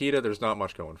 But Nikita, there's not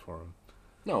much going for him.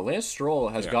 No, Lance Stroll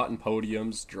has Yeah. gotten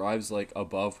podiums, drives like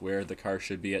above where the car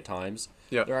should be at times.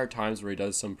 Yeah. There are times where he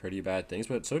does some pretty bad things,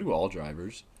 but so do all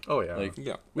drivers. Oh yeah. Like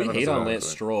Yeah. we Everyone hate does on that. Lance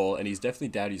Stroll, and he's definitely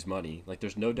daddy's money. Like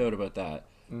there's no doubt about that.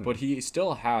 But he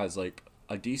still has like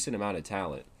a decent amount of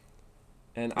talent.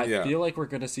 And I Yeah. feel like we're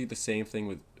gonna see the same thing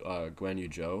with Guan Yu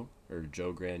Zhou or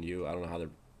Zhou Guan Yu. I don't know how they're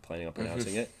planning on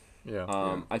pronouncing it.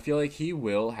 yeah. I feel like he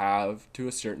will have, to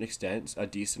a certain extent, a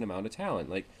decent amount of talent.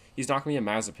 Like he's not gonna be a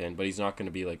Mazepin, but he's not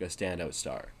gonna be like a standout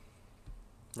star.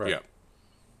 Right. Yeah.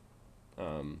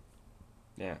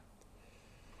 Yeah.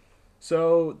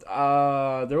 So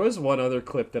there was one other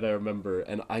clip that I remember,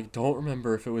 and I don't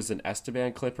remember if it was an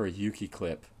Esteban clip or a Yuki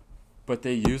clip, but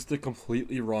they used the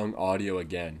completely wrong audio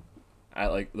again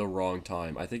at like the wrong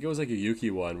time. I think it was like a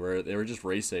Yuki one where they were just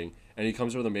racing, and he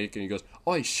comes over the mic and he goes,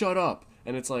 "Oi, shut up!"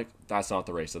 And it's like that's not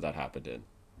the race that happened in,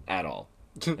 at all.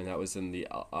 And that was in the.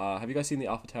 Have you guys seen the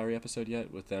AlphaTauri episode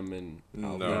yet with them and?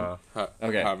 No.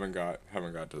 Okay. Haven't got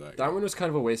to that. That one was kind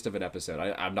of a waste of an episode.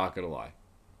 I'm not gonna lie.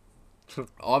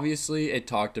 Obviously, it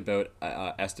talked about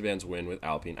Esteban's win with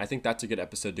Alpine. I think that's a good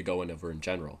episode to go over in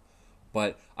general.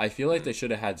 But I feel like they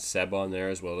should have had Seb on there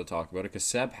as well to talk about it, because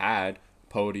Seb had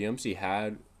podiums. He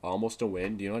had almost a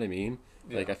win. Do you know what I mean?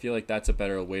 Like, I feel like that's a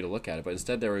better way to look at it. But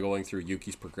instead, they were going through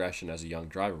Yuki's progression as a young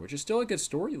driver, which is still a good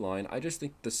storyline. I just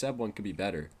think the Seb one could be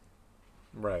better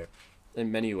Right. in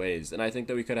many ways. And I think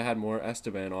that we could have had more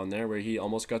Esteban on there, where he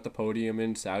almost got the podium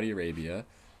in Saudi Arabia,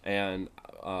 and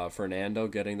Fernando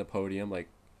getting the podium like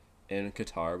in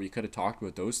Qatar. We could have talked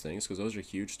about those things, because those are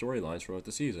huge storylines throughout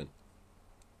the season.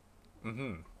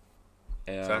 Mm-hmm.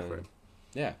 And, Exactly.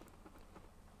 Yeah.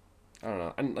 I don't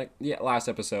know. And like, yeah, last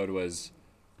episode was,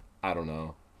 I don't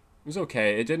know. It was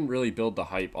okay. It didn't really build the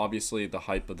hype. Obviously, the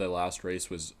hype of the last race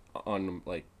was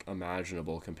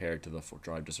unimaginable compared to the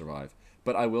Drive to Survive.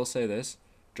 But I will say this: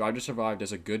 Drive to Survive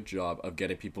does a good job of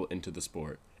getting people into the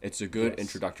sport. It's a good Yes.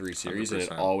 introductory series, and it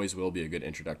 100%. always will be a good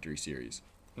introductory series.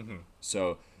 Mm-hmm.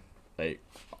 So, like,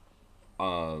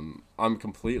 I'm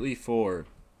completely for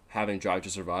having Drive to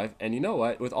Survive. And you know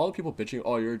what? With all the people bitching,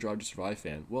 "Oh, you're a Drive to Survive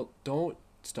fan," well, don't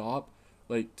stop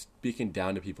like speaking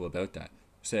down to people about that.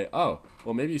 Say, "Oh,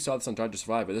 well, maybe you saw this on Drive to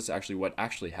Survive, but this is actually what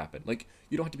actually happened." Like,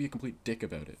 you don't have to be a complete dick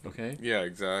about it, okay? Yeah,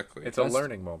 exactly. It's a That's-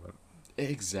 learning moment.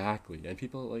 Exactly. And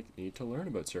people like need to learn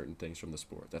about certain things from the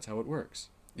sport. That's how it works.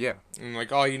 Yeah. And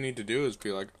like all you need to do is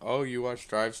be like, "Oh, you watch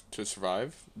Drive to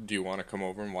Survive? Do you want to come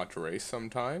over and watch a race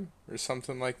sometime?" or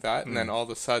something like that. And then all of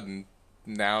a sudden,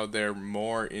 now they're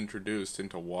more introduced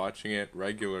into watching it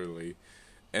regularly,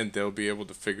 and they'll be able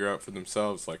to figure out for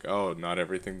themselves like, "Oh, not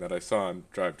everything that I saw on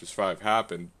Drive to Survive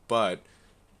happened," but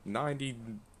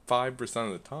 95%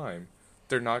 of the time,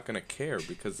 they're not going to care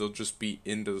because they'll just be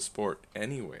into the sport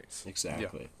anyways.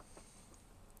 Exactly.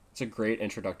 It's a great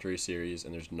introductory series,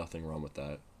 and there's nothing wrong with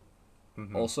that.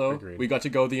 Mm-hmm. Also, Agreed. we got to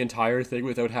go the entire thing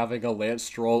without having a Lance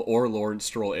Stroll or Lawrence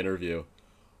Stroll interview.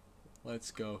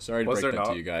 Let's go. Sorry to Was break there that to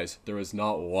not? you guys. There was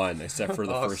not one, except for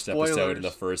the Oh, first episode and spoilers.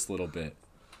 the first little bit.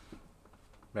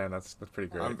 Man, that's pretty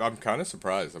great. I'm kind of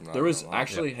surprised. I'm not. There was gonna lie.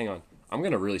 actually, hang on. I'm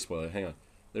going to really spoil it. Hang on.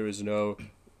 There was no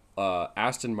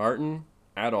Aston Martin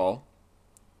at all.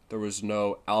 There was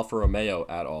no Alfa Romeo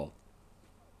at all.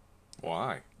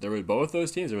 Why? There were both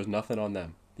those teams. There was nothing on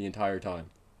them the entire time.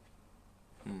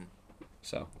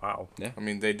 So, Wow. I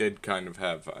mean, they did kind of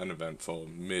have uneventful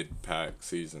mid-pack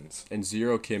seasons. and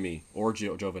zero Kimi or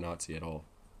Giovinazzi at all.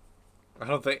 I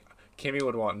don't think Kimmy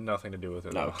would want nothing to do with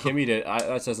it. No, though. Kimi did. That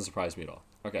doesn't surprise me at all.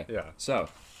 Okay. Yeah. So,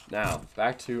 now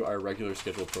back to our regular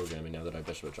scheduled programming. Now that I've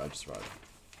bitched about Drive to Survive.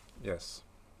 Yes.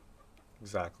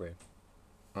 Exactly.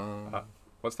 Um,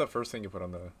 What's that first thing you put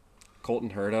on the?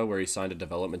 Colton Herta, where he signed a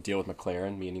development deal with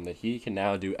McLaren, meaning that he can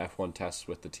now do F1 tests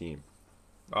with the team.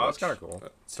 Oh, that's kind of cool.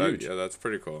 huge. Yeah, that's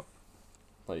pretty cool.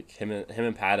 Like him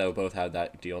and Pato both have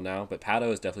that deal now, but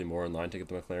Pato is definitely more in line to get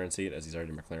the McLaren seat, as he's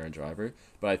already a McLaren driver.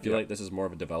 But I feel Yeah. like this is more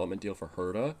of a development deal for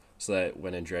Herta, so that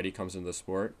when Andretti comes into the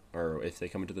sport, or if they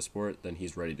come into the sport, then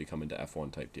he's ready to come into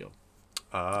F1 type deal.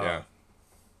 Yeah.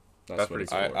 That's what pretty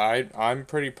it's cool. for. I'm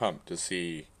pretty pumped to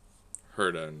see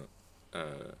Herta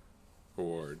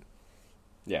award.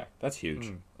 Yeah, that's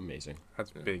huge. Amazing.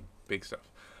 That's big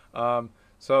stuff.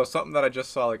 So something that I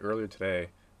just saw like earlier today,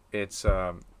 it's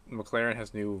McLaren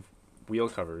has new wheel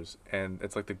covers, and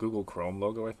it's like the Google Chrome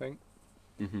logo, I think.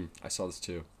 I saw this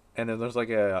too. And then there's like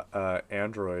a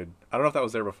Android. I don't know if that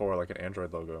was there before, like an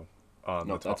Android logo. On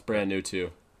No, the top that's brand new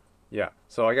too. Yeah.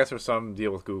 So I guess there's some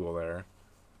deal with Google there.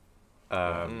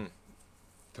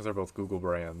 Because they're both Google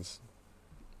brands.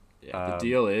 Yeah, the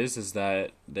deal is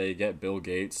that they get Bill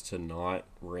Gates to not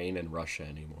rain in Russia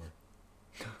anymore,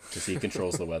 because he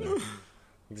controls the weather.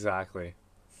 Exactly.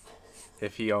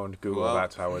 If he owned Google, Well,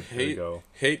 that's how it would go.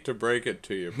 Hate to break it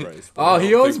to you, Bryce. but Oh, I he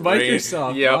don't owns think rain-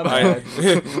 Microsoft. Yep.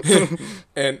 my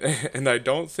bad. and I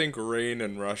don't think rain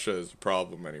in Russia is a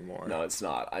problem anymore. No, it's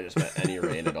not. I just meant any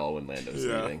rain at all when Lando's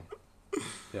Yeah. leaving.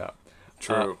 Yeah.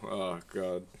 True. Oh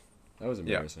God. That was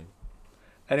embarrassing.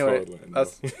 Anyway, Totally, I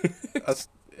that's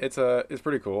it's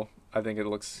pretty cool. I think it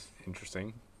looks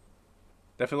interesting.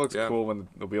 Definitely looks Yeah. cool when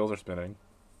the wheels are spinning.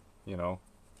 You know.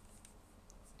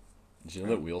 Did you know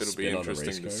that wheels It'll be spin on the race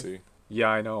interesting to car? see. Yeah,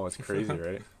 I know. It's crazy,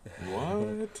 right?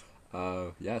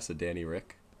 What? Yeah, so Danny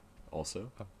Rick,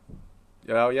 also.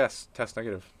 Yeah. Oh, yes. Test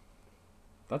negative.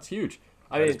 That's huge.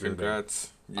 That I is mean, really big.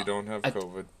 Congrats. You don't have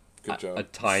COVID. Good job. a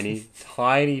tiny,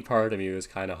 tiny part of me was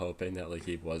kind of hoping that like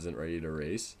he wasn't ready to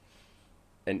race,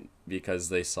 and because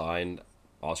they signed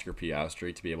Oscar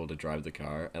Piastri to be able to drive the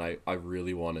car, and I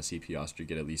really want to see Piastri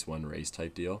get at least one race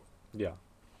type deal. Yeah.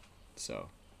 So,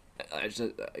 I just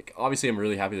like, obviously I'm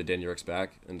really happy that Danny Rick's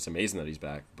back, and it's amazing that he's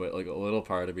back. But like a little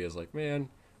part of me is like, man,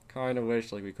 kind of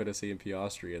wish like we could have seen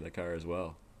Piastri in the car as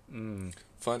well.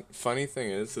 Funny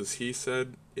thing is he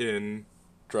said in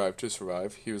Drive to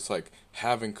Survive, he was like,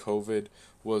 having COVID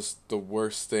was the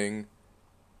worst thing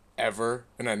ever,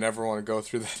 and I never want to go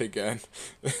through that again.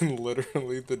 And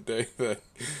literally the day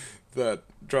that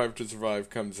Drive to Survive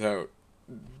comes out,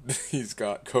 he's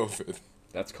got COVID.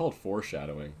 That's called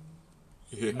foreshadowing.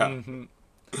 Yeah.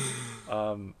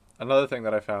 Another thing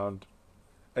that I found,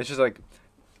 it's just like,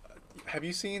 have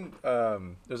you seen?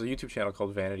 There's a YouTube channel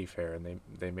called Vanity Fair, and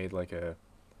they made like a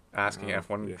asking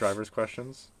F1 yes. drivers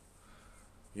questions.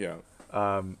 Yeah.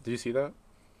 Did you see that?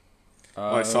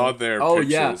 I saw their Oh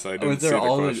pictures. yeah, I was didn't see there the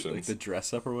all the, questions. like the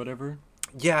dress up or whatever?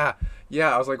 Yeah.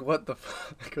 I was like, what the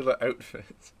fuck are the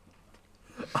outfits?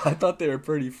 I thought they were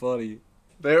pretty funny.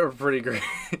 They were pretty great.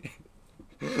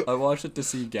 I watched it to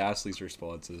see Gasly's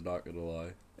responses. Not gonna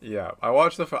lie. Yeah, I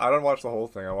watched I don't watch the whole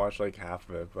thing. I watched like half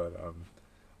of it, but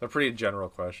they're pretty general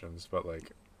questions. But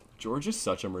like, George is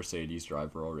such a Mercedes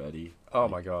driver already. oh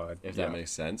my god, If yeah. that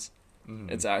makes sense.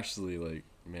 It's actually like,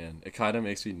 man, it kind of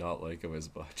makes me not like him as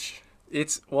much.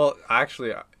 It's well,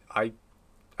 actually, I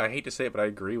hate to say it, but I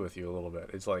agree with you a little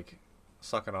bit. It's like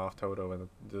sucking off Toto and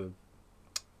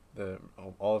the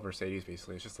all of Mercedes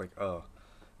basically. It's just like, oh,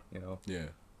 you know. Yeah.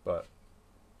 But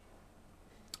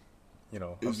you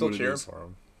know, I'm Is still what it cheering is. for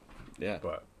him. Yeah.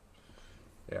 But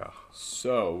yeah,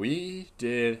 So we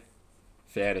did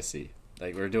fantasy.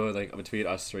 Like we're doing like between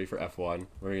us three for F1.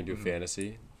 We're gonna do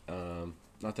fantasy.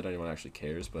 Not that anyone actually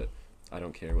cares, but I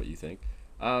don't care what you think.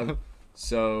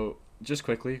 So just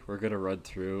quickly, we're gonna run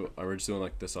through. We're just doing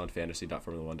like this on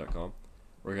fantasy.formula1.com.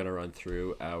 We're gonna run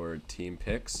through our team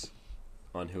picks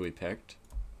on who we picked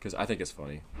because I think it's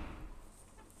funny.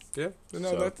 Yeah,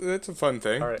 no, So- that's a fun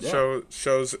thing. All right.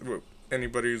 Shows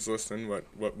anybody who's listening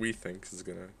what we think is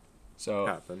gonna. So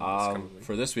Happen this coming week.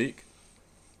 for this week,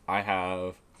 I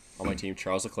have on my team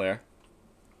Charles Leclerc,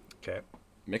 okay.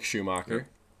 Mick Schumacher,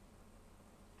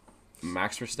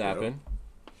 Max Verstappen,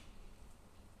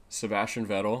 Sebastian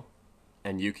Vettel,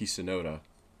 and Yuki Tsunoda,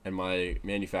 and my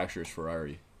manufacturer is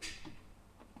Ferrari.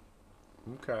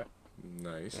 Okay.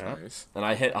 Nice, Yeah. nice. And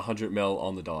I hit 100 mil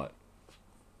on the dot.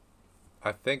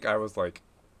 I think I was like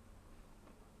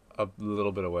a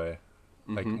little bit away,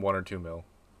 like 1 or 2 mil.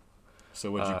 So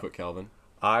what'd you put, Calvin?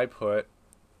 I put.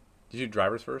 Did you do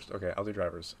drivers first? Okay, I'll do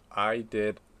drivers. I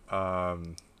did. I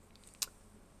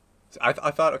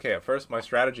thought, okay, at first my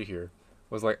strategy here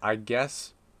was like, I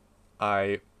guess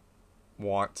I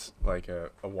want like a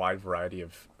wide variety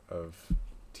of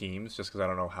teams just because I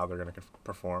don't know how they're going to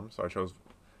perform. So I chose,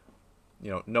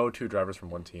 no 2 drivers from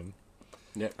one team.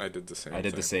 I did the same. I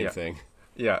did the same Yeah. thing.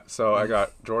 Yeah, so I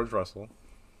got George Russell.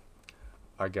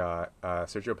 I got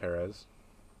Sergio Perez,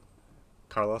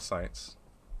 Carlos Sainz,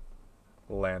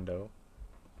 Lando,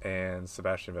 and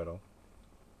Sebastian Vettel.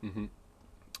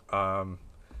 Mm-hmm.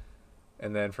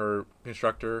 And then for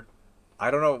constructor, I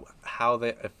don't know how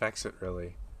that affects it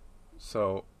really,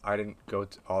 so I didn't go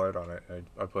all out on it.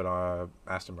 I put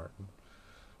Aston Martin.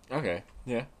 Okay.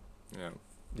 Yeah. Yeah.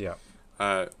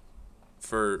 Yeah.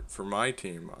 For my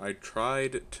team, I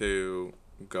tried to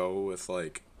go with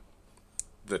like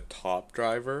the top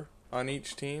driver on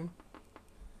each team,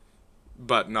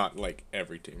 but not like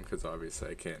every team, because obviously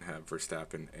I can't have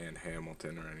Verstappen and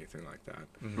Hamilton or anything like that.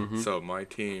 So my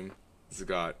team has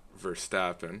got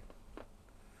Verstappen,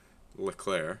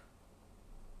 Leclerc,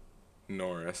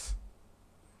 Norris,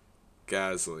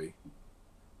 Gasly,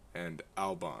 and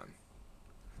Albon.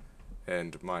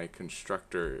 And my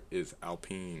constructor is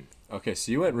Alpine. Okay,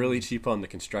 so you went really cheap on the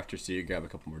constructor, so you grab a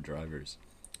couple more drivers.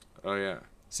 Oh yeah.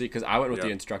 See, because I went with the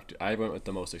Yep. instructor. I went with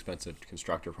the most expensive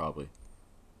constructor, probably.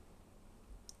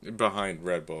 Behind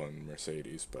Red Bull and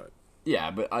Mercedes, but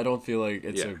Yeah, but I don't feel like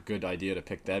it's a Yeah. good idea to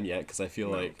pick them yet, because I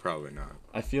feel no, like probably not.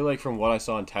 I feel like from what I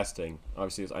saw in testing,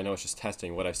 obviously I know it's just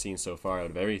testing. What I've seen so far out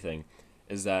of everything,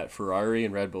 is that Ferrari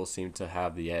and Red Bull seem to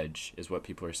have the edge, is what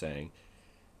people are saying,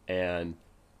 and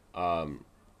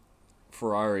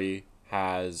Ferrari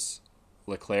has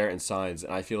Leclerc and Sainz,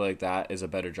 and I feel like that is a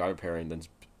better driver pairing than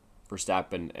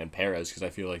Verstappen and Perez, because I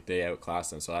feel like they outclass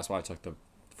them. So that's why I took the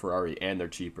Ferrari, and they're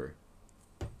cheaper.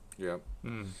 Yep.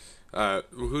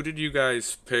 Who did you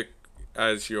guys pick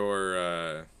as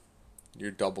your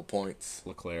double points?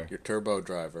 Leclerc. Your turbo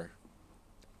driver.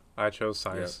 I chose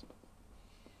Sainz.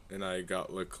 And I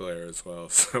got Leclerc as well,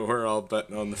 so we're all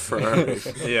betting on the Ferrari.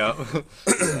 Yeah.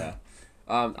 Yeah.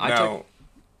 Now,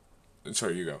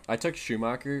 sorry, you go. I took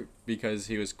Schumacher because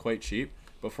he was quite cheap,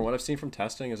 but from what I've seen from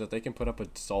testing is that they can put up a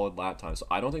solid lap time. So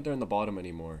I don't think they're in the bottom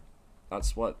anymore.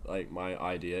 That's what like my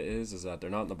idea is that they're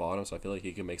not in the bottom. So I feel like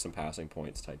he can make some passing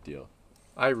points type deal.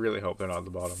 I really hope they're not at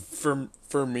the bottom.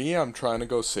 For me, I'm trying to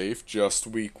go safe just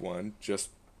week one, just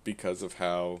because of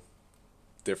how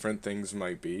different things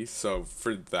might be. So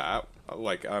for that,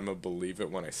 like, I'm a believe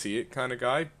it when I see it kind of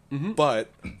guy. But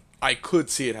I could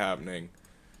see it happening,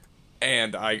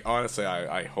 and I honestly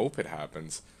I hope it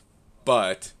happens,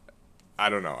 but I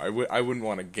don't know. I wouldn't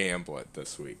want to gamble it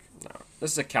this week. No,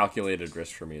 this is a calculated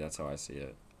risk for me. That's how I see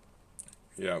it.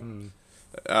 Yeah.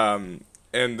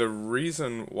 And the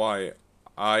reason why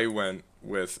I went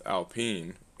with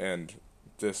Alpine, and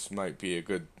this might be a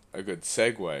good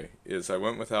segue, is I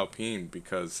went with Alpine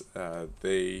because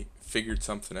they figured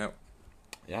something out.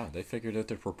 Yeah, they figured out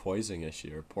their porpoising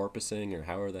issue or porpoising or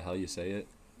however the hell you say it.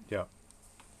 Yeah.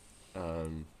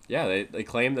 Yeah, they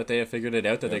claim that they have figured it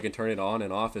out, that Yeah. they can turn it on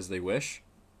and off as they wish.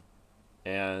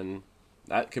 And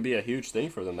that could be a huge thing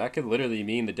for them. That could literally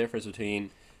mean the difference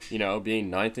between, being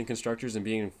ninth in constructors and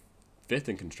being fifth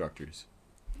in constructors.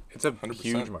 It's a 100%.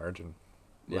 huge margin.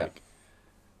 Yeah. Like,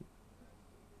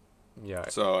 yeah.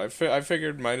 So I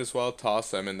figured might as well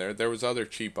toss them in there. There was other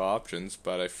cheap options,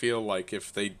 but I feel like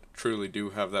if they truly do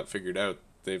have that figured out,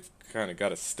 they've kind of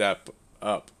got a step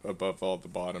up above all the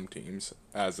bottom teams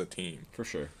as a team. For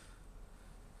sure.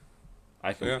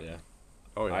 I think, yeah.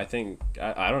 Oh, yeah. I think,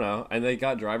 I don't know. And they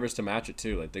got drivers to match it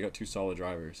too. Like, they got 2 solid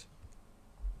drivers.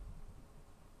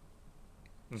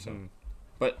 Mhm.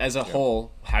 But as a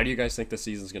whole, how do you guys think the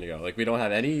season's going to go? Like, we don't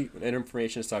have any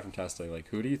information aside from testing. Like,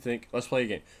 who do you think? Let's play a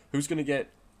game. Who's going to get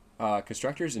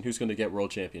constructors and who's going to get world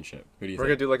championship? Who do you We're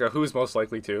going think? to do like a who's most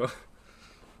likely to.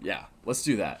 Yeah, let's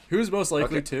do that. Who's most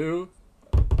likely Okay. to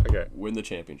Okay. win the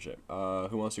championship?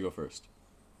 Who wants to go first?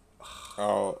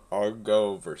 I'll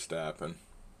go Verstappen.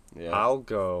 Yeah, I'll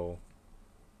go.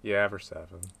 Yeah,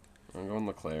 Verstappen. I'm going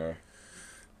Leclerc.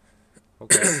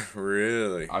 Okay.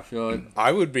 Really? I feel like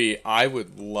I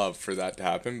would love for that to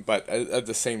happen, but at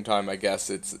the same time, I guess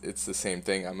it's the same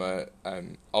thing.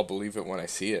 I'll believe it when I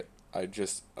see it. I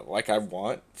just, like, I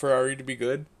want Ferrari to be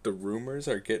good. The rumors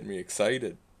are getting me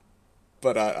excited,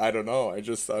 but I don't know.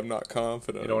 I'm not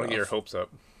confident. You don't want to get your enough. hopes up.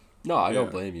 no, I don't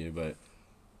Yeah. blame you, but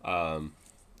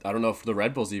I don't know if the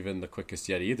Red Bull's even the quickest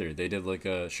yet either. They did like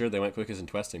sure they went quickest in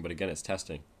testing, but again, it's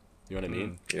testing. You know what I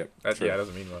mean? Yep. That, true. yeah, it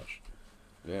doesn't mean much.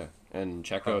 Yeah, and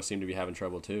Checo seemed to be having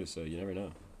trouble too, so you never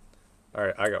know. All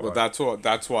right, I got Well, one.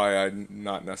 that's why I'm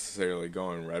not necessarily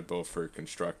going Red Bull for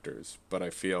constructors, but I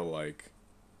feel like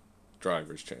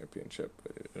drivers' championship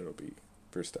it'll be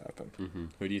Verstappen.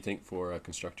 Who do you think for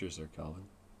constructors or Colin?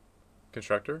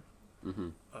 Constructor? Mm-hmm.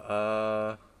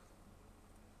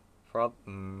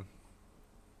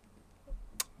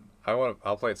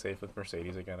 I'll play it safe with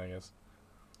Mercedes again, I guess.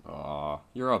 Aw,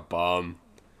 you're a bum.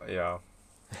 Yeah.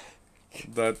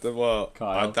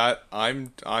 Kyle?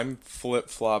 I'm flip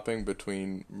flopping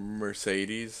between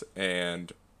Mercedes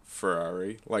and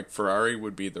Ferrari. Like, Ferrari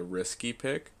would be the risky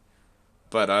pick,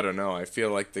 but I don't know. I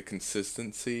feel like the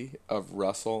consistency of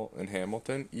Russell and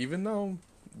Hamilton, even though,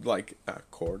 like,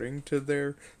 according to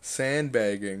their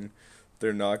sandbagging,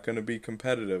 they're not going to be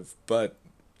competitive, but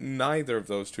neither of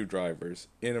those two drivers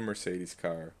in a Mercedes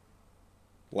car,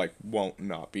 like, won't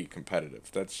not be competitive.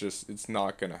 That's just, it's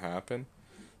not going to happen.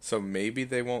 So maybe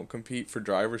they won't compete for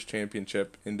Drivers'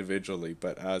 Championship individually,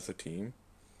 but as a team,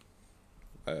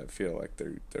 I feel like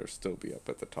they'll still be up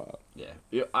at the top.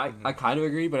 Yeah, I kind of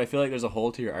agree, but I feel like there's a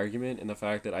hole to your argument in the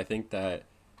fact that I think that,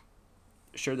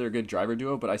 sure, they're a good driver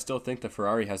duo, but I still think that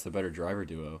Ferrari has the better driver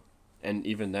duo. And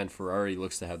even then, Ferrari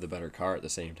looks to have the better car at the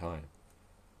same time.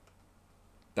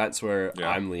 That's where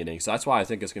I'm leaning. So that's why I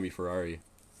think it's going to be Ferrari.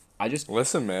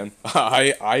 Listen, man,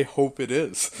 I hope it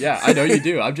is. Yeah, I know you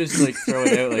do. I'm just, like,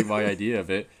 throwing out, like, my idea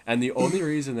of it. And the only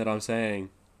reason that I'm saying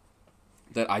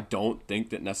that I don't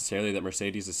think that necessarily that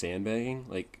Mercedes is sandbagging,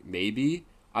 like, maybe,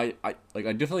 I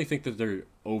definitely think that they're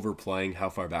overplaying how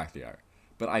far back they are.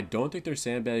 But I don't think they're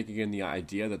sandbagging in the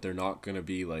idea that they're not going to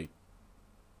be, like,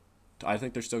 I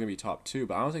think they're still going to be top 2,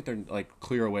 but I don't think they're, like,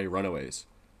 clear away runaways.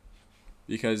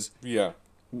 Because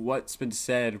what's been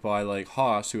said by, like,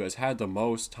 Haas, who has had the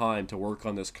most time to work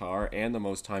on this car and the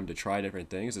most time to try different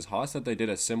things, is Haas said they did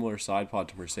a similar side pod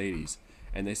to Mercedes,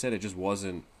 and they said it just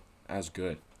wasn't as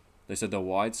good. They said the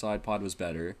wide side pod was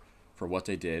better for what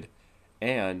they did,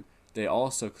 and they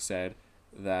also said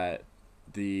that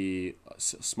the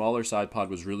smaller side pod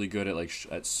was really good at, like,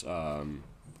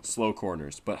 slow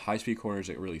corners, but high-speed corners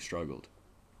it really struggled.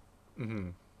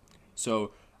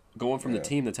 So going from the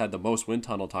team that's had the most wind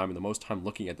tunnel time and the most time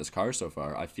looking at this car so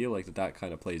far, I feel like that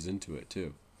kind of plays into it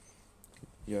too.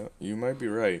 Yeah, you might be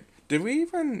right. Did we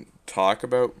even talk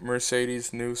about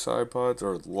Mercedes' new side pods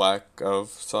or lack of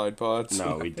side pods?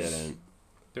 No, we didn't.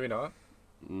 Do we not?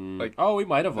 Like, we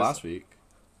might have last week.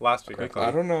 Last week,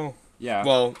 I don't know. Yeah.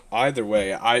 Well, either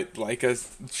way, I like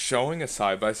showing a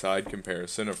side-by-side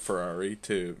comparison of Ferrari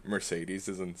to Mercedes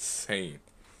is insane.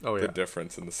 Oh, yeah. The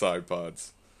difference in the side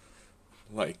pods.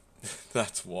 Like,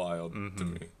 that's wild to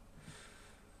me.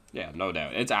 Yeah, no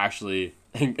doubt. It's actually,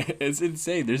 it's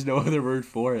insane. There's no other word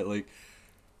for it. Like,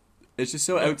 it's just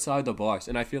so outside the box.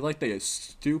 And I feel like the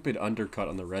stupid undercut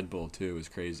on the Red Bull, too, is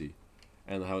crazy.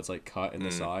 And how it's, like, cut in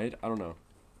the side. I don't know.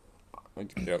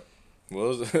 Yep.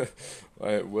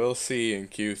 We'll see in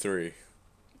Q3.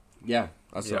 Yeah.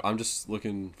 I'm just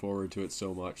looking forward to it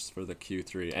so much for the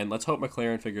Q3. And let's hope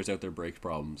McLaren figures out their brake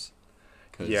problems.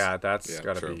 Yeah, that's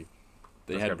got to true. be...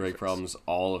 They had brake problems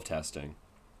all of testing.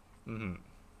 Mm-hmm.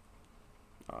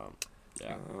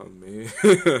 Yeah. Oh, me.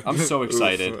 I'm so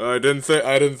excited. I didn't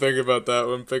think about that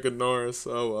when picking Norris.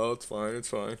 Oh well, it's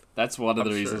fine. That's one of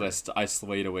the I'm reasons I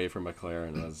swayed away from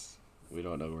McLaren was we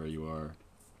don't know where you are,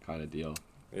 kind of deal.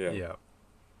 Yeah. Yeah.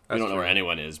 We don't know where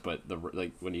anyone is, but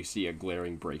when you see a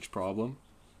glaring brakes problem,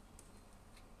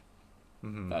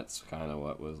 that's kind of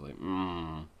what was like.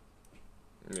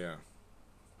 Yeah.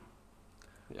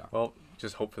 Yeah. Well,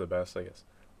 just hope for the best, I guess.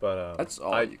 But that's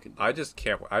all you can do. I just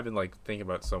can't. I've been like thinking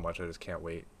about it so much. I just can't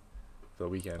wait for the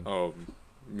weekend. Oh,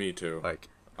 me too. Like,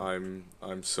 I'm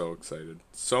so excited.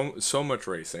 So much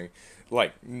racing.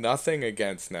 Like, nothing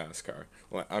against NASCAR.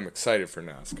 Like, I'm excited for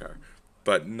NASCAR,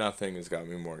 but nothing has got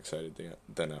me more excited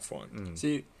than F1.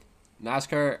 See,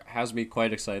 NASCAR has me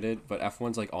quite excited, but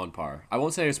F1's like on par. I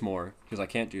won't say it's more because I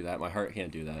can't do that. My heart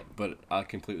can't do that. But I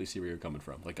completely see where you're coming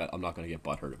from. Like, I'm not gonna get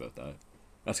butthurt about that.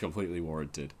 That's completely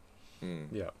warranted.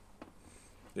 Yeah.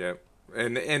 Yeah,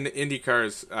 and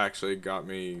IndyCar's actually got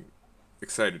me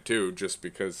excited too, just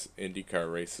because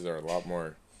IndyCar races are a lot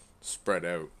more spread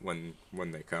out when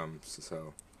they come.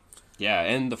 So yeah,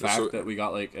 and the fact that we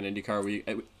got like an IndyCar week,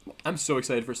 I'm so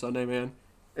excited for Sunday, man.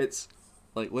 It's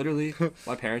like literally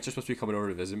my parents are supposed to be coming over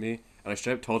to visit me, and I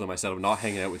straight up told them, I said, I'm not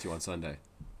hanging out with you on Sunday.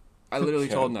 I literally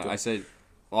told them that. I said,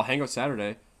 I'll hang out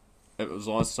Saturday, as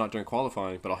long as it's not during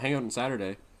qualifying, but I'll hang out on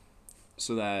Saturday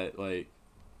so that like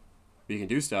we can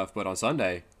do stuff. But on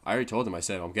Sunday, I already told them, I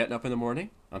said, I'm getting up in the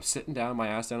morning, I'm sitting down, my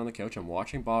ass down on the couch, I'm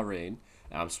watching Bahrain,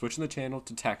 and I'm switching the channel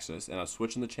to Texas, and I'm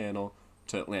switching the channel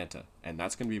to Atlanta, and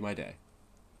that's going to be my day.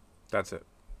 That's it.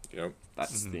 yep.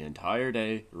 That's the entire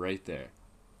day right there.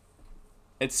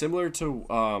 It's similar to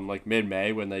like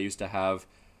mid-May when they used to have,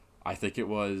 I think it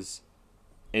was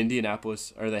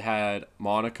Indianapolis, or they had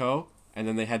Monaco, and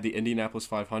then they had the Indianapolis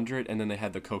 500, and then they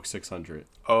had the Coke 600.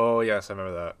 Oh yes, I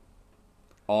remember that.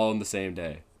 All on the same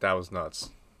day. That was nuts.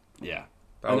 Yeah.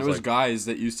 That And there was like, guys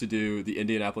that used to do the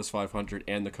Indianapolis 500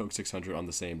 and the Coke 600 on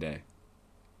the same day.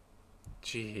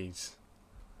 jeez.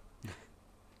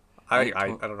 I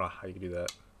don't know how you can do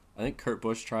that. I think Kurt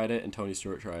Busch tried it and Tony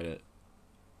Stewart tried it.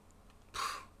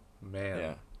 Man.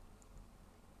 Yeah.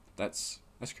 That's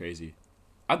crazy.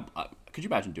 Could you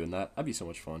imagine doing that? That'd be so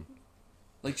much fun.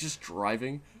 Like just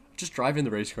driving the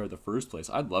race car in the first place.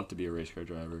 I'd love to be a race car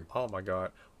driver. Oh my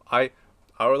god.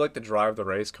 I would like to drive the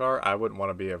race car. I wouldn't want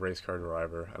to be a race car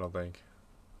driver, I don't think.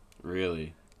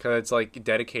 Really? Because it's like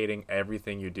dedicating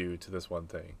everything you do to this one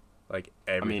thing. Like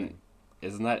everything. I mean,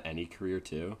 isn't that any career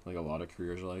too? Like a lot of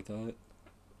careers are like that.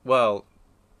 Well,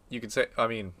 you could say, I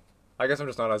mean, I guess I'm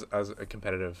just not as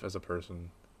competitive as a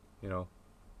person, you know?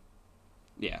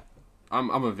 Yeah, I'm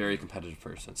a very competitive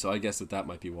person, so I guess that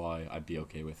might be why I'd be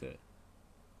okay with it.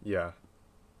 Yeah.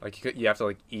 Like, you have to,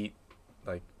 like, eat,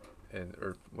 like,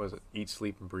 or what is it? Eat,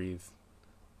 sleep, and breathe.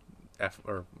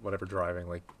 Or whatever driving.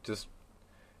 Like, just,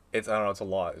 I don't know, it's a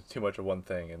lot. It's too much of one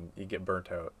thing, and you get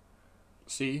burnt out.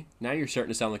 See, now you're starting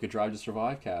to sound like a Drive to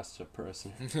Survive cast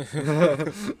person.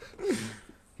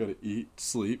 Gotta eat,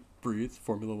 sleep, breathe,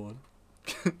 Formula 1.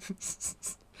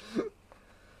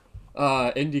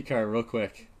 IndyCar, real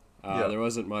quick. Yeah. There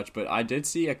wasn't much, but I did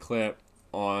see a clip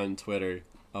on Twitter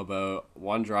about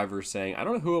one driver saying, I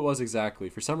don't know who it was exactly.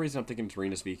 For some reason, I'm thinking it's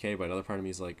Rinus VeeKay, but another part of me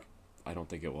is like, I don't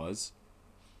think it was.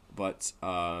 But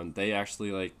they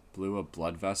actually like blew a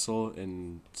blood vessel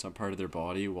in some part of their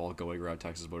body while going around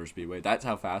Texas Motor Speedway. That's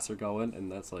how fast they're going,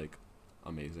 and that's like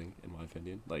amazing in my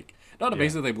opinion. Like, not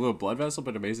amazing that they blew a blood vessel,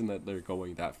 but amazing that they're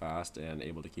going that fast and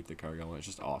able to keep the car going. It's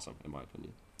just awesome in my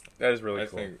opinion. That is really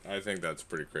cool. I think that's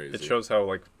pretty crazy. It shows how,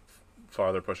 like,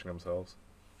 far they're pushing themselves.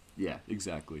 Yeah,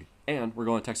 exactly. And we're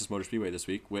going to Texas Motor Speedway this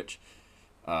week, which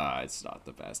it's not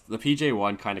the best. The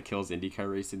PJ1 kind of kills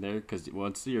IndyCar racing there, because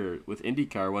once you're in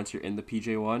the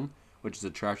PJ1, which is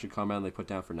a traction compound they put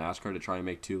down for NASCAR to try and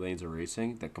make 2 lanes of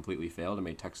racing that completely failed and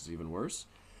made Texas even worse.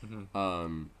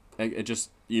 Mm-hmm. It just,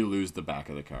 you lose the back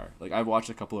of the car. Like, I've watched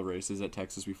a couple of races at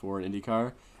Texas before in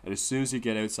IndyCar, and as soon as you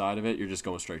get outside of it, you're just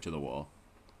going straight to the wall.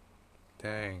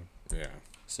 Dang. Yeah.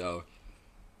 So,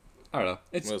 I don't know.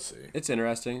 We'll see. It's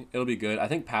interesting. It'll be good. I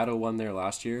think Pato won there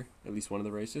last year, at least one of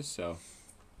the races, so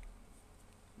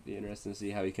be interesting to see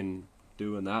how he can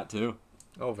do in that too.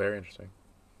 Oh, very interesting.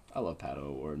 I love Pato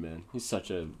O'Ward, man. He's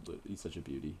such a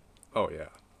beauty. Oh, yeah.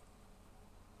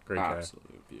 Great guy.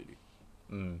 Absolute beauty.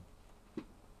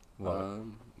 Love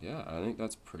Yeah, I think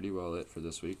that's pretty well it for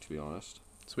this week, to be honest.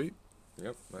 it. Sweet.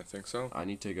 Yep, I think so. I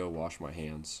need to go wash my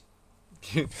hands.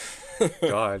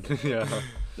 God, yeah.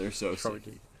 They're so Probably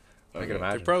sticky. I can They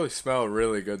imagine. probably smell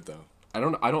really good though. I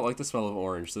don't like the smell of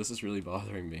orange, so this is really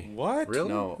bothering me. What? Really?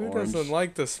 No, Who orange. doesn't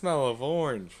like the smell of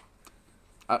orange?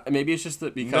 Maybe it's just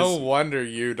that because No wonder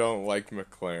you don't like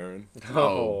McLaren.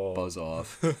 oh, buzz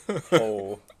off.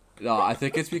 Oh. No, I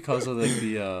think it's because of like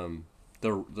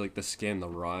the skin, the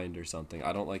rind or something.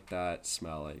 I don't like that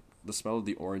smell. Like, the smell of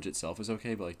the orange itself is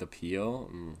okay, but like the peel,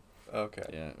 Okay.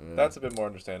 yeah. That's a bit more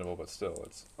understandable, but still,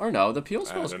 it's... Or no, the peel I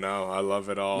smells. don't know. I love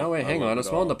it all. No, wait, hang on. I'm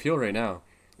smelling the peel. peel right now.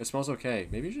 It smells okay.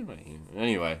 Maybe you should.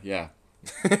 Anyway, yeah,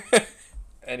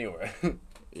 Anyway.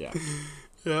 yeah.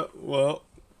 Yeah, well,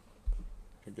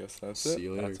 I guess that's See it.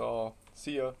 you later. That's all.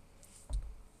 See ya.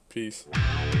 Peace.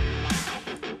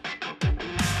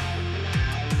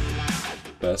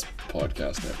 Best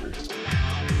podcast ever.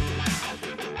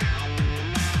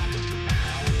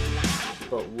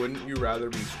 But wouldn't you rather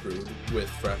be screwed with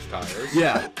fresh tires?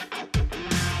 Yeah.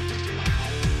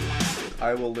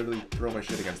 I will literally throw my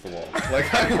shit against the wall. Like,